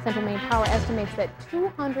 Central Maine Power estimates that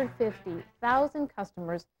 250,000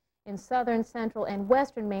 customers in southern, central, and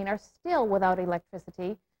western Maine are still without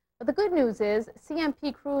electricity. But the good news is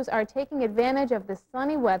CMP crews are taking advantage of the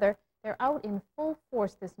sunny weather. They're out in full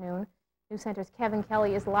force this noon. News Center's Kevin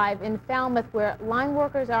Kelly is live in Falmouth, where line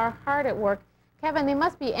workers are hard at work. Kevin, they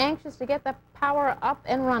must be anxious to get the power up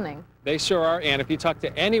and running. They sure are, and if you talk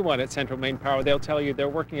to anyone at Central Maine Power, they'll tell you they're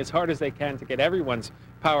working as hard as they can to get everyone's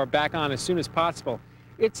power back on as soon as possible.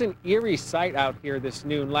 It's an eerie sight out here this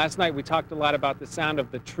noon. Last night we talked a lot about the sound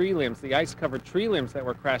of the tree limbs, the ice-covered tree limbs that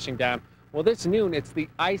were crashing down. Well, this noon it's the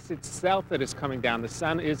ice itself that is coming down. The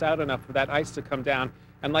sun is out enough for that ice to come down,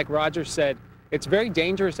 and like Roger said, it's very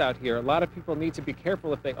dangerous out here. A lot of people need to be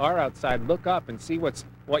careful if they are outside. Look up and see what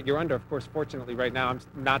you're under. Of course, fortunately, right now, I'm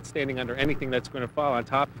not standing under anything that's going to fall on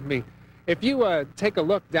top of me. If you take a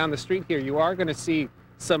look down the street here, you are going to see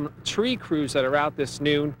some tree crews that are out this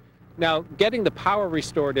noon. Now, getting the power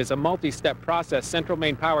restored is a multi-step process. Central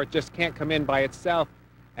Maine Power just can't come in by itself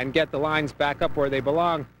and get the lines back up where they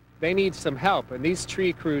belong. They need some help, and these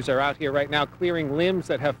tree crews are out here right now clearing limbs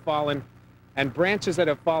that have fallen and branches that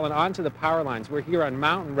have fallen onto the power lines. We're here on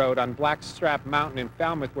Mountain Road on Blackstrap Mountain in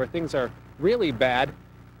Falmouth, where things are really bad.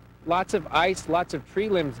 Lots of ice, lots of tree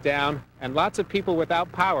limbs down, and lots of people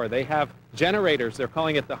without power. They have generators. They're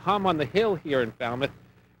calling it the hum on the hill here in Falmouth.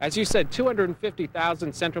 As you said,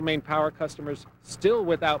 250,000 Central Maine Power customers still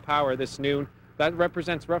without power this noon. That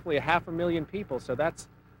represents roughly 500,000 people, so that's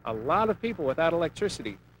a lot of people without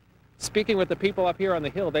electricity. Speaking with the people up here on the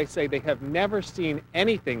hill, they say they have never seen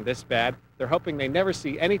anything this bad. They're hoping they never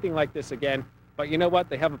see anything like this again. But you know what?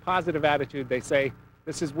 They have a positive attitude. They say,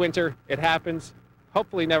 this is winter, it happens,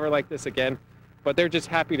 hopefully never like this again. But they're just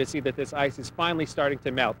happy to see that this ice is finally starting to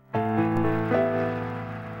melt.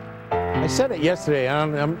 I said it yesterday,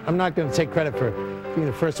 and I'm not going to take credit for being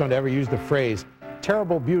the first one to ever use the phrase,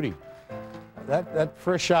 terrible beauty. That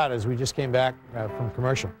first shot as we just came back from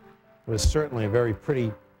commercial was certainly a very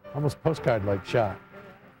pretty, almost postcard-like shot.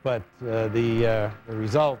 But the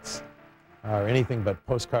results are anything but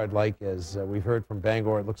postcard-like. As we've heard from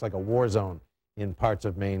Bangor, it looks like a war zone in parts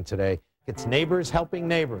of Maine today. It's Neighbors Helping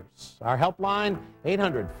Neighbors. Our helpline,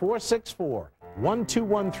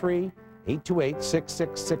 800-464-1213,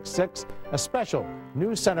 828-6666. A special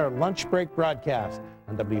News Center lunch break broadcast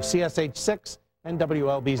on WCSH 6 and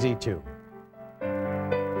WLBZ 2.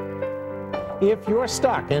 If you're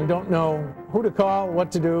stuck and don't know who to call,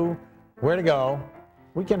 what to do, where to go,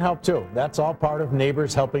 we can help too. That's all part of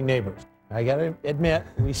Neighbors Helping Neighbors. I got to admit,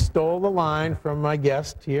 we stole the line from my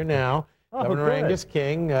guest here now. Governor Angus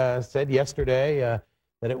King said yesterday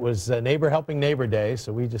that it was Neighbor Helping Neighbor Day,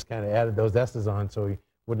 so we just kind of added those S's on so we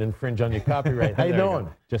wouldn't infringe on your copyright. How you doing?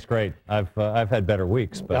 Just great. I've had better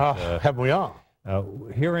weeks, but haven't we all?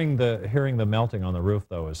 Hearing the melting on the roof,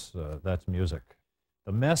 though, is that's music.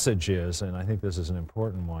 The message is, and I think this is an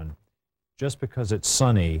important one, just because it's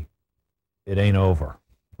sunny, it ain't over.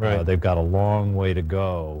 Right. They've got a long way to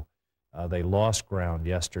go. They lost ground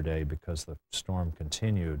yesterday because the storm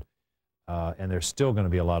continued, and there's still going to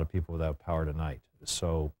be a lot of people without power tonight.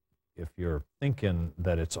 So if you're thinking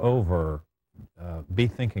that it's over, be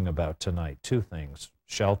thinking about tonight. Two things: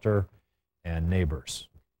 shelter and neighbors.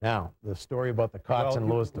 Now, the story about the cots in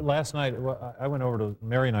Lewiston. Last night, I went over to,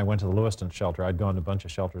 Mary and I went to the Lewiston shelter. I'd gone to a bunch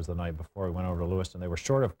of shelters the night before we went over to Lewiston. They were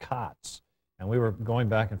short of cots. And we were going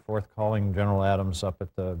back and forth calling General Adams up at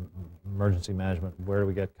the emergency management, where do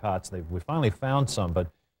we get cots? We finally found some, but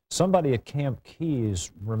somebody at Camp Keys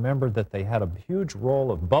remembered that they had a huge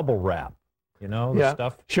roll of bubble wrap, you know, the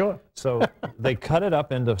stuff. Sure. So they cut it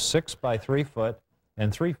up into 6 by 3 foot,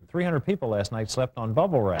 and 300 people last night slept on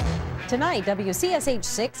bubble wrap. Tonight, WCSH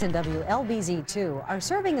 6 and WLBZ 2 are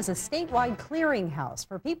serving as a statewide clearinghouse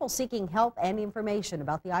for people seeking help and information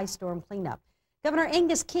about the ice storm cleanup. Governor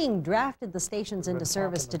Angus King drafted the stations into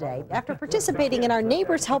service today after participating in our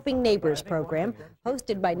Neighbors Helping Neighbors program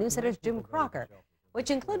hosted by News Center's Jim Crocker, which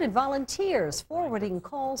included volunteers forwarding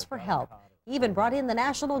calls for help. He even brought in the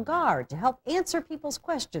National Guard to help answer people's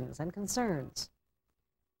questions and concerns.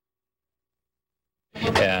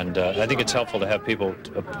 And I think it's helpful to have people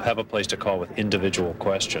have a place to call with individual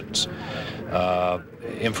questions.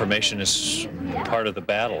 Information is part of the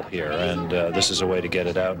battle here, and this is a way to get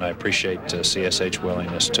it out, and I appreciate CSH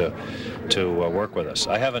willingness to work with us.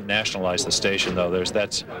 I haven't nationalized the station, though.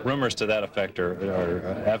 That's rumors to that effect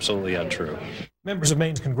are absolutely untrue. Members of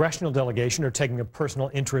Maine's congressional delegation are taking a personal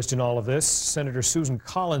interest in all of this. Senator Susan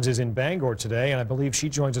Collins is in Bangor today, and I believe she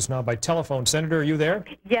joins us now by telephone. Senator, are you there?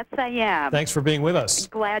 Yes, I am. Thanks for being with us.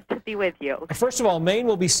 Glad to be with you. First of all, Maine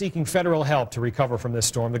will be seeking federal help to recover from this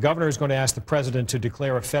storm. The governor is going to ask the president to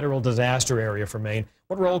declare a federal disaster area for Maine.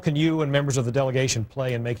 What role can you and members of the delegation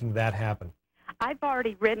play in making that happen? I've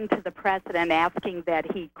already written to the president asking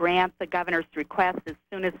that he grant the governor's request as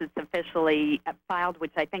soon as it's officially filed,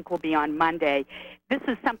 which I think will be on Monday. This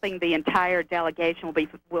is something the entire delegation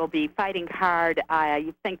will be fighting hard.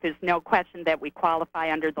 I think there's no question that we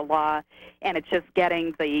qualify under the law, and it's just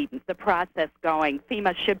getting the process going.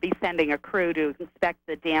 FEMA should be sending a crew to inspect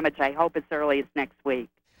the damage, I hope, as early as next week.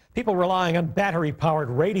 People relying on battery-powered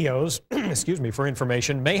radios for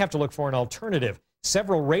information may have to look for an alternative.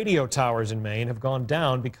 Several radio towers in Maine have gone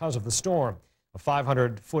down because of the storm. A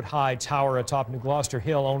 500-foot-high tower atop New Gloucester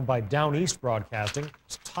Hill owned by Down East Broadcasting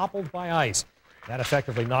was toppled by ice. That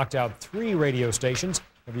effectively knocked out 3 radio stations,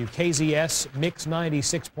 WKZS Mix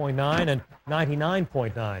 96.9 and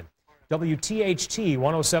 99.9. WTHT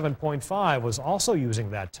 107.5 was also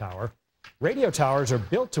using that tower. Radio towers are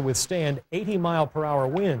built to withstand 80-mile-per-hour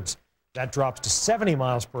winds. That drops to 70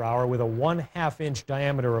 miles per hour with a 1/2-inch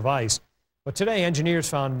diameter of ice. But today, engineers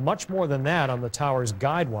found much more than that on the tower's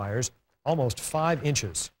guide wires, almost 5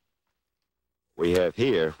 inches. We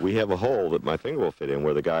have a hole that my finger will fit in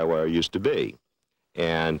where the guide wire used to be.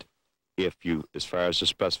 And as far as the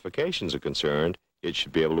specifications are concerned, it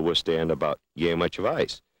should be able to withstand about yay much of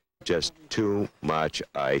ice. Just too much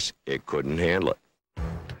ice, it couldn't handle it.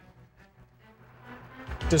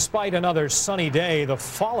 Despite another sunny day, the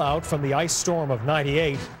fallout from the ice storm of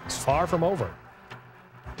 '98 is far from over.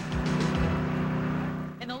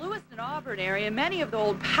 Auburn area, many of the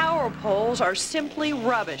old power poles are simply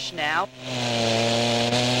rubbish now.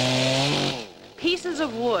 Pieces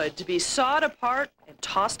of wood to be sawed apart and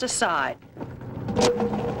tossed aside.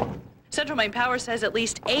 Central Maine Power says at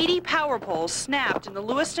least 80 power poles snapped in the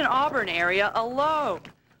Lewiston-Auburn area alone.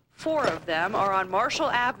 4 of them are on Marshall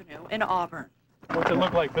Avenue in Auburn. What's it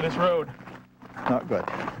look like for this road? Not good.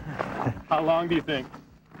 How long do you think?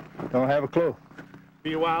 Don't have a clue.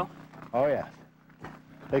 Be a while? Oh, yeah.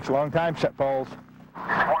 Takes a long time to set poles.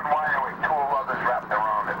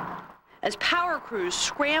 A As power crews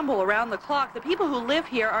scramble around the clock, the people who live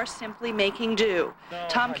here are simply making do.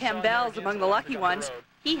 Tom Campbell's among the lucky ones.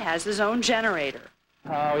 He has his own generator.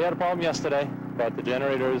 We had a problem yesterday, but the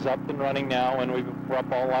generator is up and running now, and we were up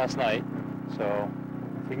all last night. So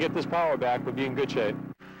if we can get this power back, we'll be in good shape.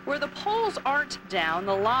 Where the poles aren't down,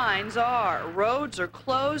 the lines are. Roads are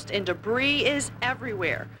closed and debris is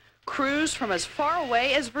everywhere. Crews from as far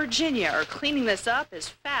away as Virginia are cleaning this up as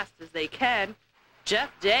fast as they can.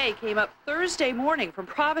 Jeff Day came up Thursday morning from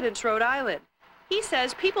Providence, Rhode Island. He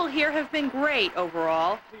says people here have been great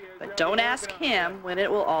overall, but don't ask him when it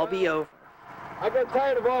will all be over. I got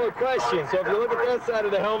tired of all the questions, so if you look at that side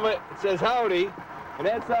of the helmet, it says howdy, and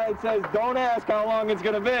that side says don't ask how long it's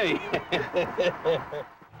going to be.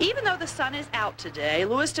 Even though the sun is out today,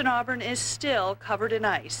 Lewiston-Auburn is still covered in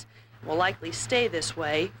ice. Will likely stay this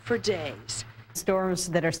way for days. Stores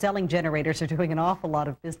that are selling generators are doing an awful lot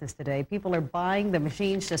of business today. People are buying the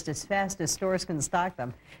machines just as fast as stores can stock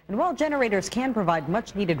them. And while generators can provide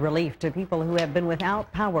much needed relief to people who have been without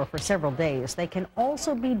power for several days, they can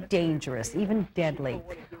also be dangerous, even deadly.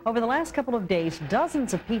 Over the last couple of days,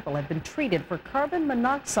 dozens of people have been treated for carbon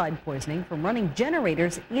monoxide poisoning from running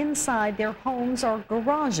generators inside their homes or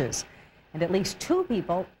garages. And at least 2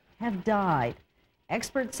 people have died.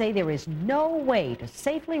 Experts say there is no way to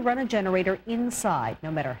safely run a generator inside, no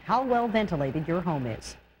matter how well ventilated your home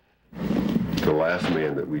is. The last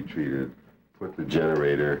man that we treated put the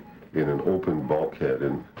generator in an open bulkhead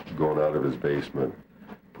and going out of his basement,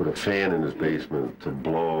 put a fan in his basement to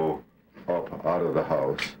blow up out of the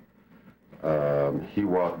house. He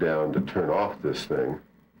walked down to turn off this thing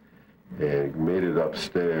and made it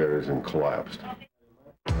upstairs and collapsed.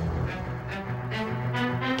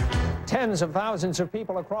 Tens of thousands of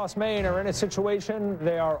people across Maine are in a situation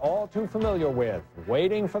they are all too familiar with,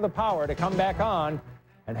 waiting for the power to come back on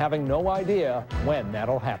and having no idea when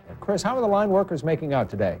that'll happen. Chris, how are the line workers making out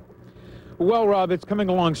today? Well, Rob, it's coming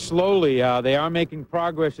along slowly. They are making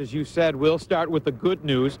progress, as you said. We'll start with the good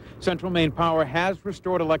news. Central Maine Power has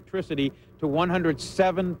restored electricity to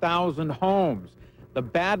 107,000 homes. The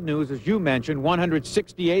bad news, as you mentioned,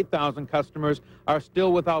 168,000 customers are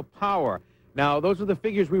still without power. Now, those are the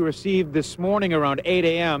figures we received this morning around 8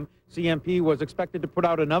 a.m. CMP was expected to put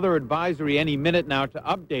out another advisory any minute now to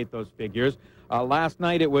update those figures. Last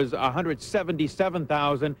night it was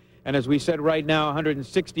 177,000, and as we said right now,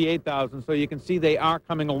 168,000, so you can see they are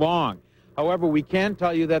coming along. However, we can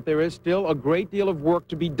tell you that there is still a great deal of work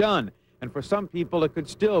to be done, and for some people it could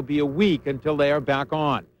still be a week until they are back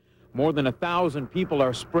on. More than 1,000 people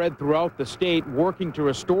are spread throughout the state working to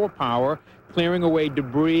restore power, clearing away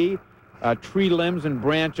debris, tree limbs and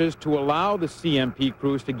branches to allow the CMP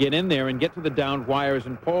crews to get in there and get to the downed wires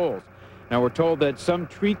and poles. Now, we're told that some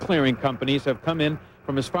tree clearing companies have come in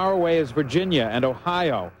from as far away as Virginia and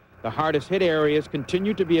Ohio. The hardest hit areas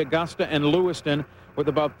continue to be Augusta and Lewiston, with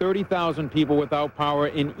about 30,000 people without power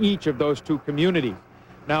in each of those 2 communities.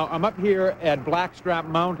 Now, I'm up here at Blackstrap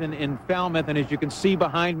Mountain in Falmouth, and as you can see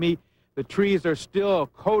behind me, the trees are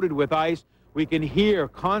still coated with ice. We can hear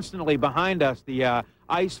constantly behind us the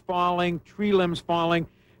ice falling, tree limbs falling,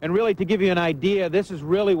 and really to give you an idea, this is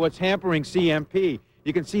really what's hampering CMP.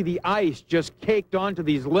 You can see the ice just caked onto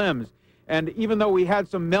these limbs, and even though we had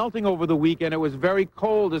some melting over the weekend, it was very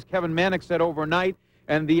cold, as Kevin Manick said, overnight,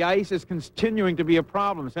 and the ice is continuing to be a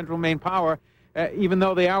problem. Central Maine Power, even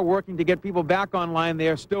though they are working to get people back online, they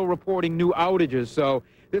are still reporting new outages, so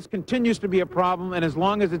this continues to be a problem, and as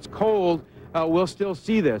long as it's cold, we'll still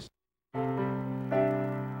see this.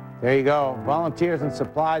 There you go. Volunteers and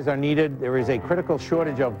supplies are needed. There is a critical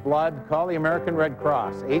shortage of blood. Call the American Red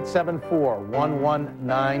Cross,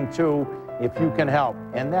 874-1192, if you can help.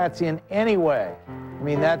 And that's in any way. I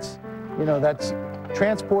mean, that's, you know, that's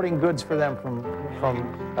transporting goods for them from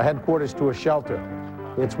a headquarters to a shelter.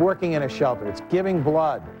 It's working in a shelter. It's giving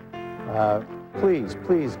blood. Please,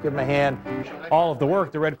 please give them a hand. All of the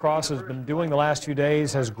work the Red Cross has been doing the last few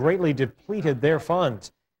days has greatly depleted their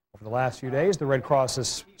funds. Over the last few days, the Red Cross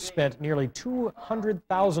has spent nearly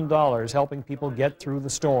 $200,000 helping people get through the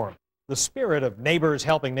storm. The spirit of neighbors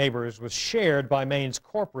helping neighbors was shared by Maine's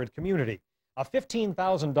corporate community. A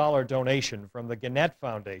 $15,000 donation from the Gannett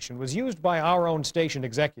Foundation was used by our own station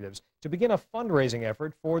executives to begin a fundraising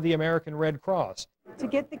effort for the American Red Cross. To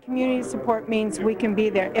get the community support means we can be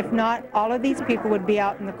there. If not, all of these people would be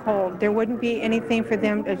out in the cold. There wouldn't be anything for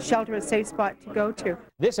them to shelter, a safe spot to go to.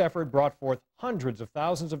 This effort brought forth hundreds of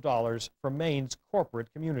thousands of dollars from Maine's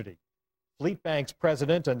corporate community. Fleet Bank's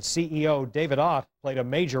president and CEO David Ott played a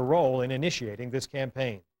major role in initiating this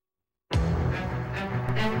campaign.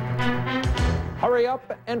 Hurry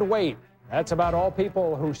up and wait. That's about all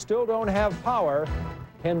people who still don't have power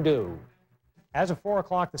can do. As of 4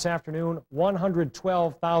 o'clock this afternoon,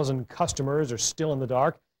 112,000 customers are still in the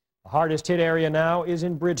dark. The hardest hit area now is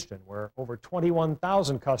in Bridgeton, where over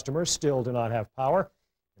 21,000 customers still do not have power.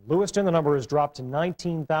 In Lewiston, the number has dropped to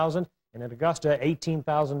 19,000, and in Augusta,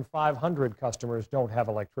 18,500 customers don't have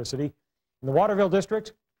electricity. In the Waterville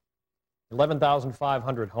district,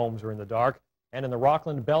 11,500 homes are in the dark, and in the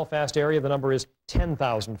Rockland-Belfast area, the number is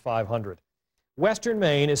 10,500. Western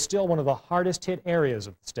Maine is still one of the hardest hit areas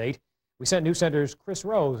of the state. We sent News Center's Chris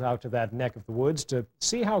Rose out to that neck of the woods to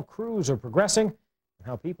see how crews are progressing and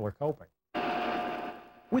how people are coping.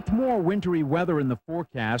 With more wintry weather in the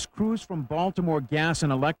forecast, crews from Baltimore Gas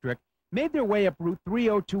and Electric made their way up Route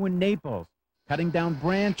 302 in Naples, cutting down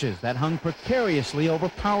branches that hung precariously over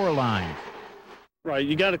power lines. Right,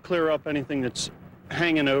 you got to clear up anything that's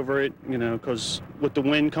hanging over it, you know, because with the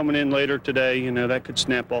wind coming in later today, you know, that could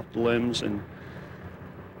snap off the limbs, and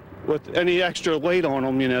with any extra weight on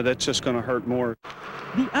them, you know, that's just going to hurt more.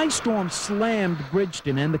 The ice storm slammed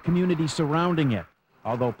Bridgeton and the community surrounding it.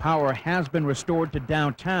 Although power has been restored to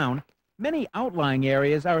downtown, many outlying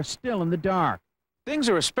areas are still in the dark. Things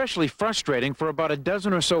are especially frustrating for about a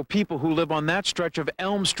dozen or so people who live on that stretch of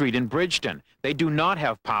Elm Street in Bridgeton. They do not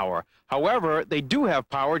have power. However, they do have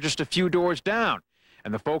power just a few doors down.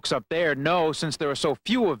 And the folks up there know, since there are so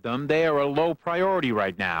few of them, they are a low priority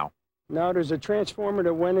right now. Now, there's a transformer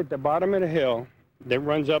that went at the bottom of the hill that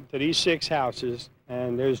runs up to these 6 houses,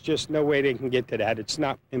 and there's just no way they can get to that. It's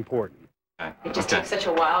not important. It just takes such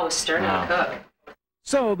a while with stirring and cook.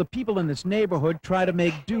 So the people in this neighborhood try to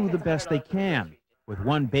make do the best they can. With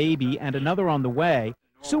one baby and another on the way,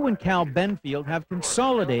 Sue and Cal Benfield have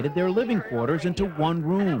consolidated their living quarters into one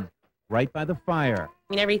room, right by the fire.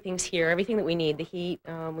 I mean, everything's here, everything that we need. The heat,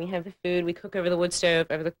 we have the food, we cook over the wood stove,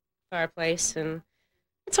 over the fireplace, and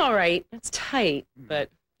it's all right. It's tight, but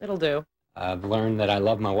it'll do. I've learned that I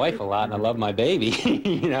love my wife a lot and I love my baby.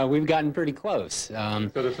 You know, we've gotten pretty close. So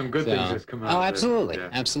there's some good things that's come out. Oh, absolutely, yeah.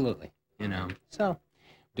 absolutely. You know, so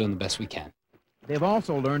doing the best we can. They've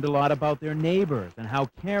also learned a lot about their neighbors and how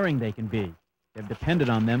caring they can be. They've depended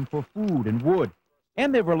on them for food and wood,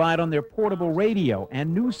 and they've relied on their portable radio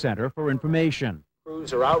and news center for information.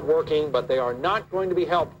 Crews are out working, but they are not going to be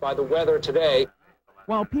helped by the weather today.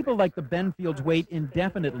 While people like the Benfields wait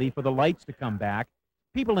indefinitely for the lights to come back,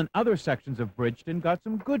 people in other sections of Bridgeton got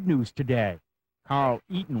some good news today. Carl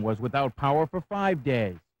Eaton was without power for 5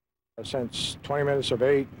 days. Since 20 minutes of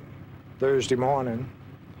 8 Thursday morning.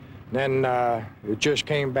 Then it just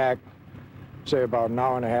came back, say, about an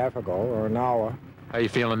hour and a half ago, or an hour. How are you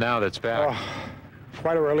feeling now that's back?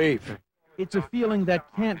 Quite a relief. It's a feeling that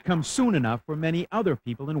can't come soon enough for many other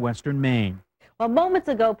people in Western Maine. Well, moments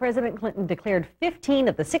ago, President Clinton declared 15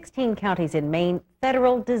 of the 16 counties in Maine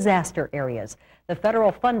federal disaster areas. The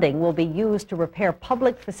federal funding will be used to repair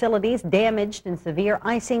public facilities damaged in severe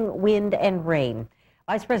icing, wind, and rain.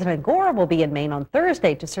 Vice President Gore will be in Maine on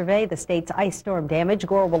Thursday to survey the state's ice storm damage.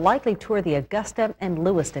 Gore will likely tour the Augusta and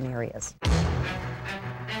Lewiston areas.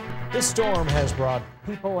 This storm has brought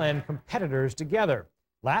people and competitors together.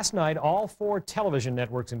 Last night, all 4 television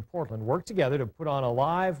networks in Portland worked together to put on a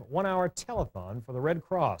live 1-hour telethon for the Red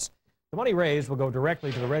Cross. The money raised will go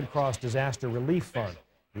directly to the Red Cross Disaster Relief Fund.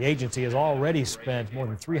 The agency has already spent more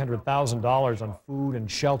than $300,000 on food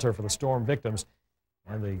and shelter for the storm victims,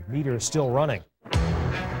 and the meter is still running.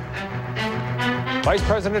 Vice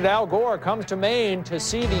President Al Gore comes to Maine to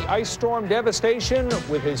see the ice storm devastation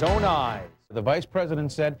with his own eyes. The vice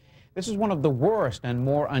president said this is one of the worst and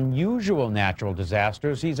more unusual natural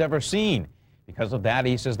disasters he's ever seen. Because of that,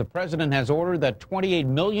 he says the president has ordered that $28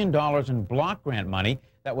 million in block grant money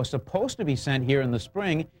that was supposed to be sent here in the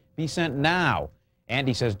spring be sent now. And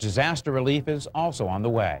he says disaster relief is also on the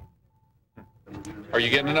way. Are you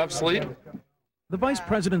getting enough sleep? The vice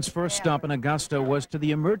president's first stop in Augusta was to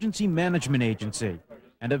the Emergency Management Agency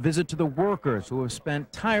and a visit to the workers who have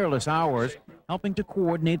spent tireless hours helping to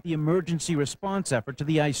coordinate the emergency response effort to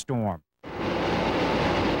the ice storm.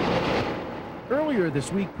 Earlier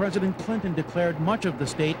this week, President Clinton declared much of the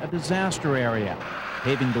state a disaster area,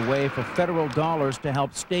 paving the way for federal dollars to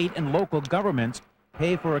help state and local governments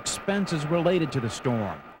pay for expenses related to the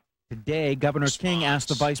storm. Today, Governor King asked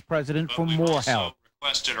the vice president for more help.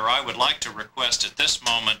 Or I would like to request at this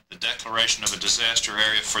moment the declaration of a disaster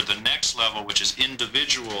area for the next level, which is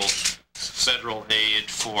individual federal aid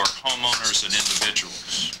for homeowners and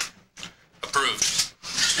individuals. Approved.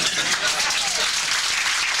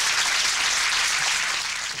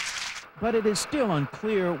 But it is still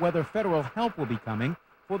unclear whether federal help will be coming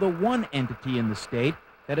for the one entity in the state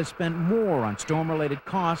that has spent more on storm-related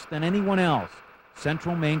costs than anyone else,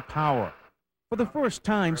 Central Maine Power. For the first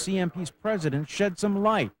time, CMP's president shed some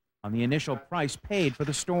light on the initial price paid for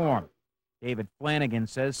the storm. David Flanagan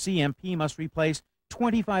says CMP must replace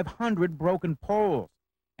 2,500 broken poles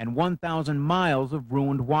and 1,000 miles of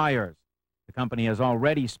ruined wires. The company has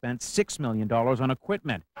already spent $6 million on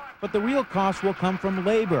equipment, but the real cost will come from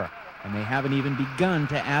labor, and they haven't even begun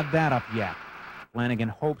to add that up yet. Flanagan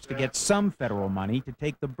hopes to get some federal money to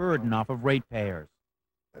take the burden off of ratepayers.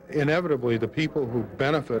 Inevitably, the people who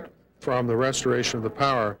benefit from the restoration of the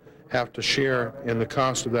power have to share in the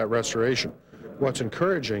cost of that restoration. What's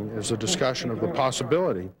encouraging is a discussion of the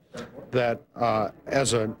possibility that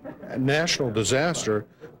as a national disaster,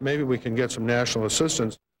 maybe we can get some national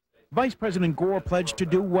assistance. Vice President Gore pledged to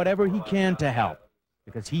do whatever he can to help,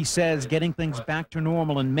 because he says getting things back to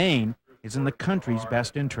normal in Maine is in the country's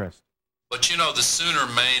best interest. But you know, the sooner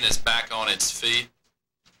Maine is back on its feet,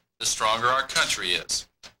 the stronger our country is.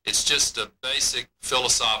 It's just a basic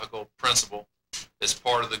philosophical principle. It's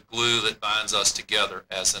part of the glue that binds us together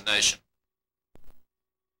as a nation.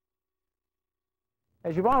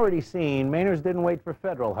 As you've already seen, Mainers didn't wait for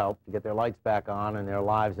federal help to get their lights back on and their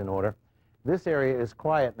lives in order. This area is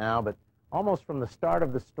quiet now, but almost from the start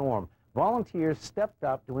of the storm, volunteers stepped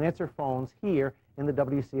up to answer phones here in the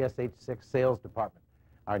WCSH-6 sales department,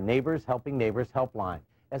 our Neighbors Helping Neighbors helpline,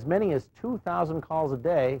 as many as 2,000 calls a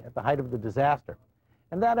day at the height of the disaster.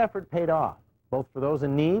 And that effort paid off, both for those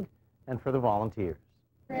in need and for the volunteers.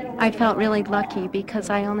 I felt really lucky because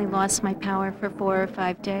I only lost my power for 4 or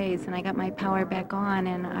 5 days, and I got my power back on,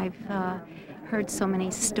 and I've heard so many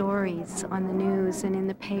stories on the news and in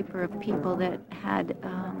the paper of people that had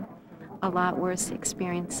a lot worse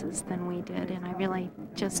experiences than we did, and I really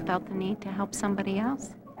just felt the need to help somebody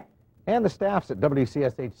else. And the staffs at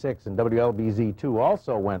WCSH-6 and WLBZ-2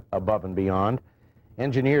 also went above and beyond.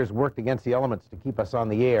 Engineers worked against the elements to keep us on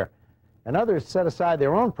the air, and others set aside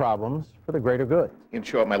their own problems for the greater good. In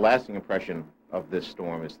short, my lasting impression of this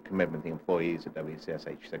storm is the commitment the employees at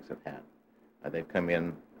WCSH-6 have had. They've come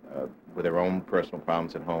in with their own personal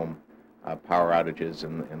problems at home, power outages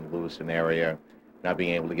in the Lewiston area, not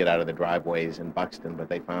being able to get out of the driveways in Buxton, but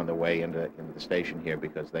they found their way into the station here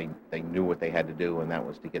because they knew what they had to do, and that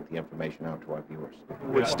was to get the information out to our viewers.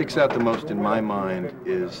 What sticks out the most in my mind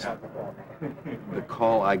is the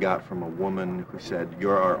call I got from a woman who said,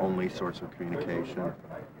 "You're our only source of communication,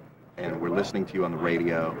 and we're listening to you on the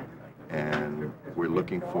radio, and we're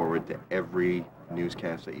looking forward to every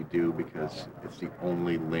newscast that you do because it's the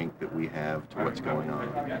only link that we have to what's going on."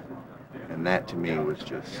 And that to me was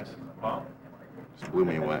just blew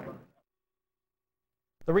me away.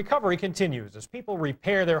 The recovery continues as people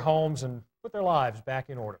repair their homes and put their lives back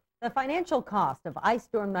in order. The financial cost of Ice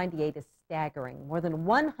Storm 98 is staggering. More than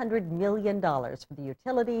 $100 million for the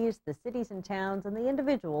utilities, the cities and towns, and the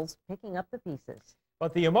individuals picking up the pieces.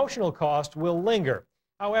 But the emotional cost will linger.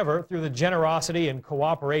 However, through the generosity and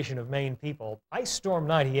cooperation of Maine people, Ice Storm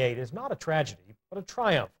 98 is not a tragedy, but a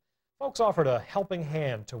triumph. Folks offered a helping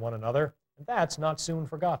hand to one another, and that's not soon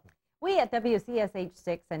forgotten. We at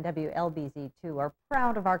WCSH-6 and WLBZ-2 are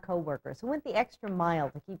proud of our co-workers who went the extra mile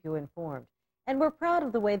to keep you informed. And we're proud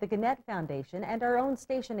of the way the Gannett Foundation and our own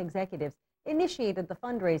station executives initiated the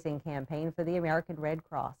fundraising campaign for the American Red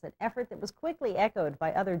Cross, an effort that was quickly echoed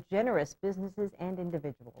by other generous businesses and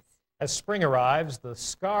individuals. As spring arrives, the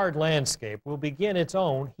scarred landscape will begin its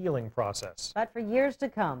own healing process. But for years to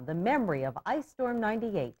come, the memory of Ice Storm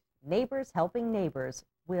 98, Neighbors Helping Neighbors,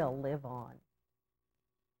 will live on.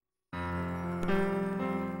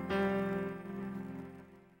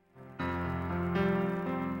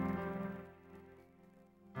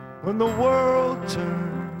 When the world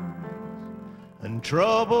turns and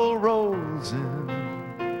trouble rolls in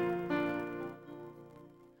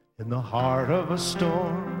the heart of a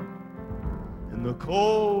storm, in the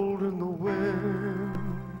cold and the wind,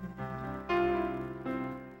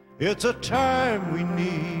 it's a time we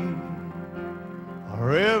need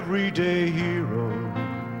our everyday hero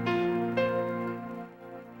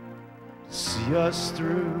to see us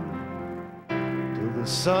through till the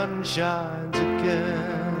sun shines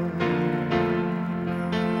again.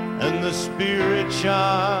 And the spirit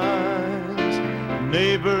shines,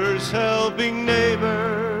 neighbors helping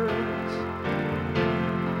neighbors.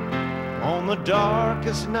 On the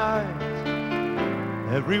darkest night,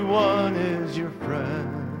 everyone is your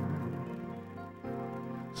friend.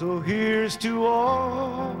 So here's to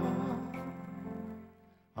all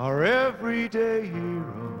our everyday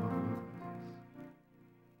heroes.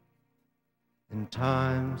 In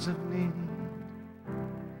times of need,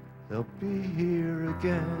 they'll be here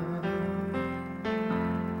again.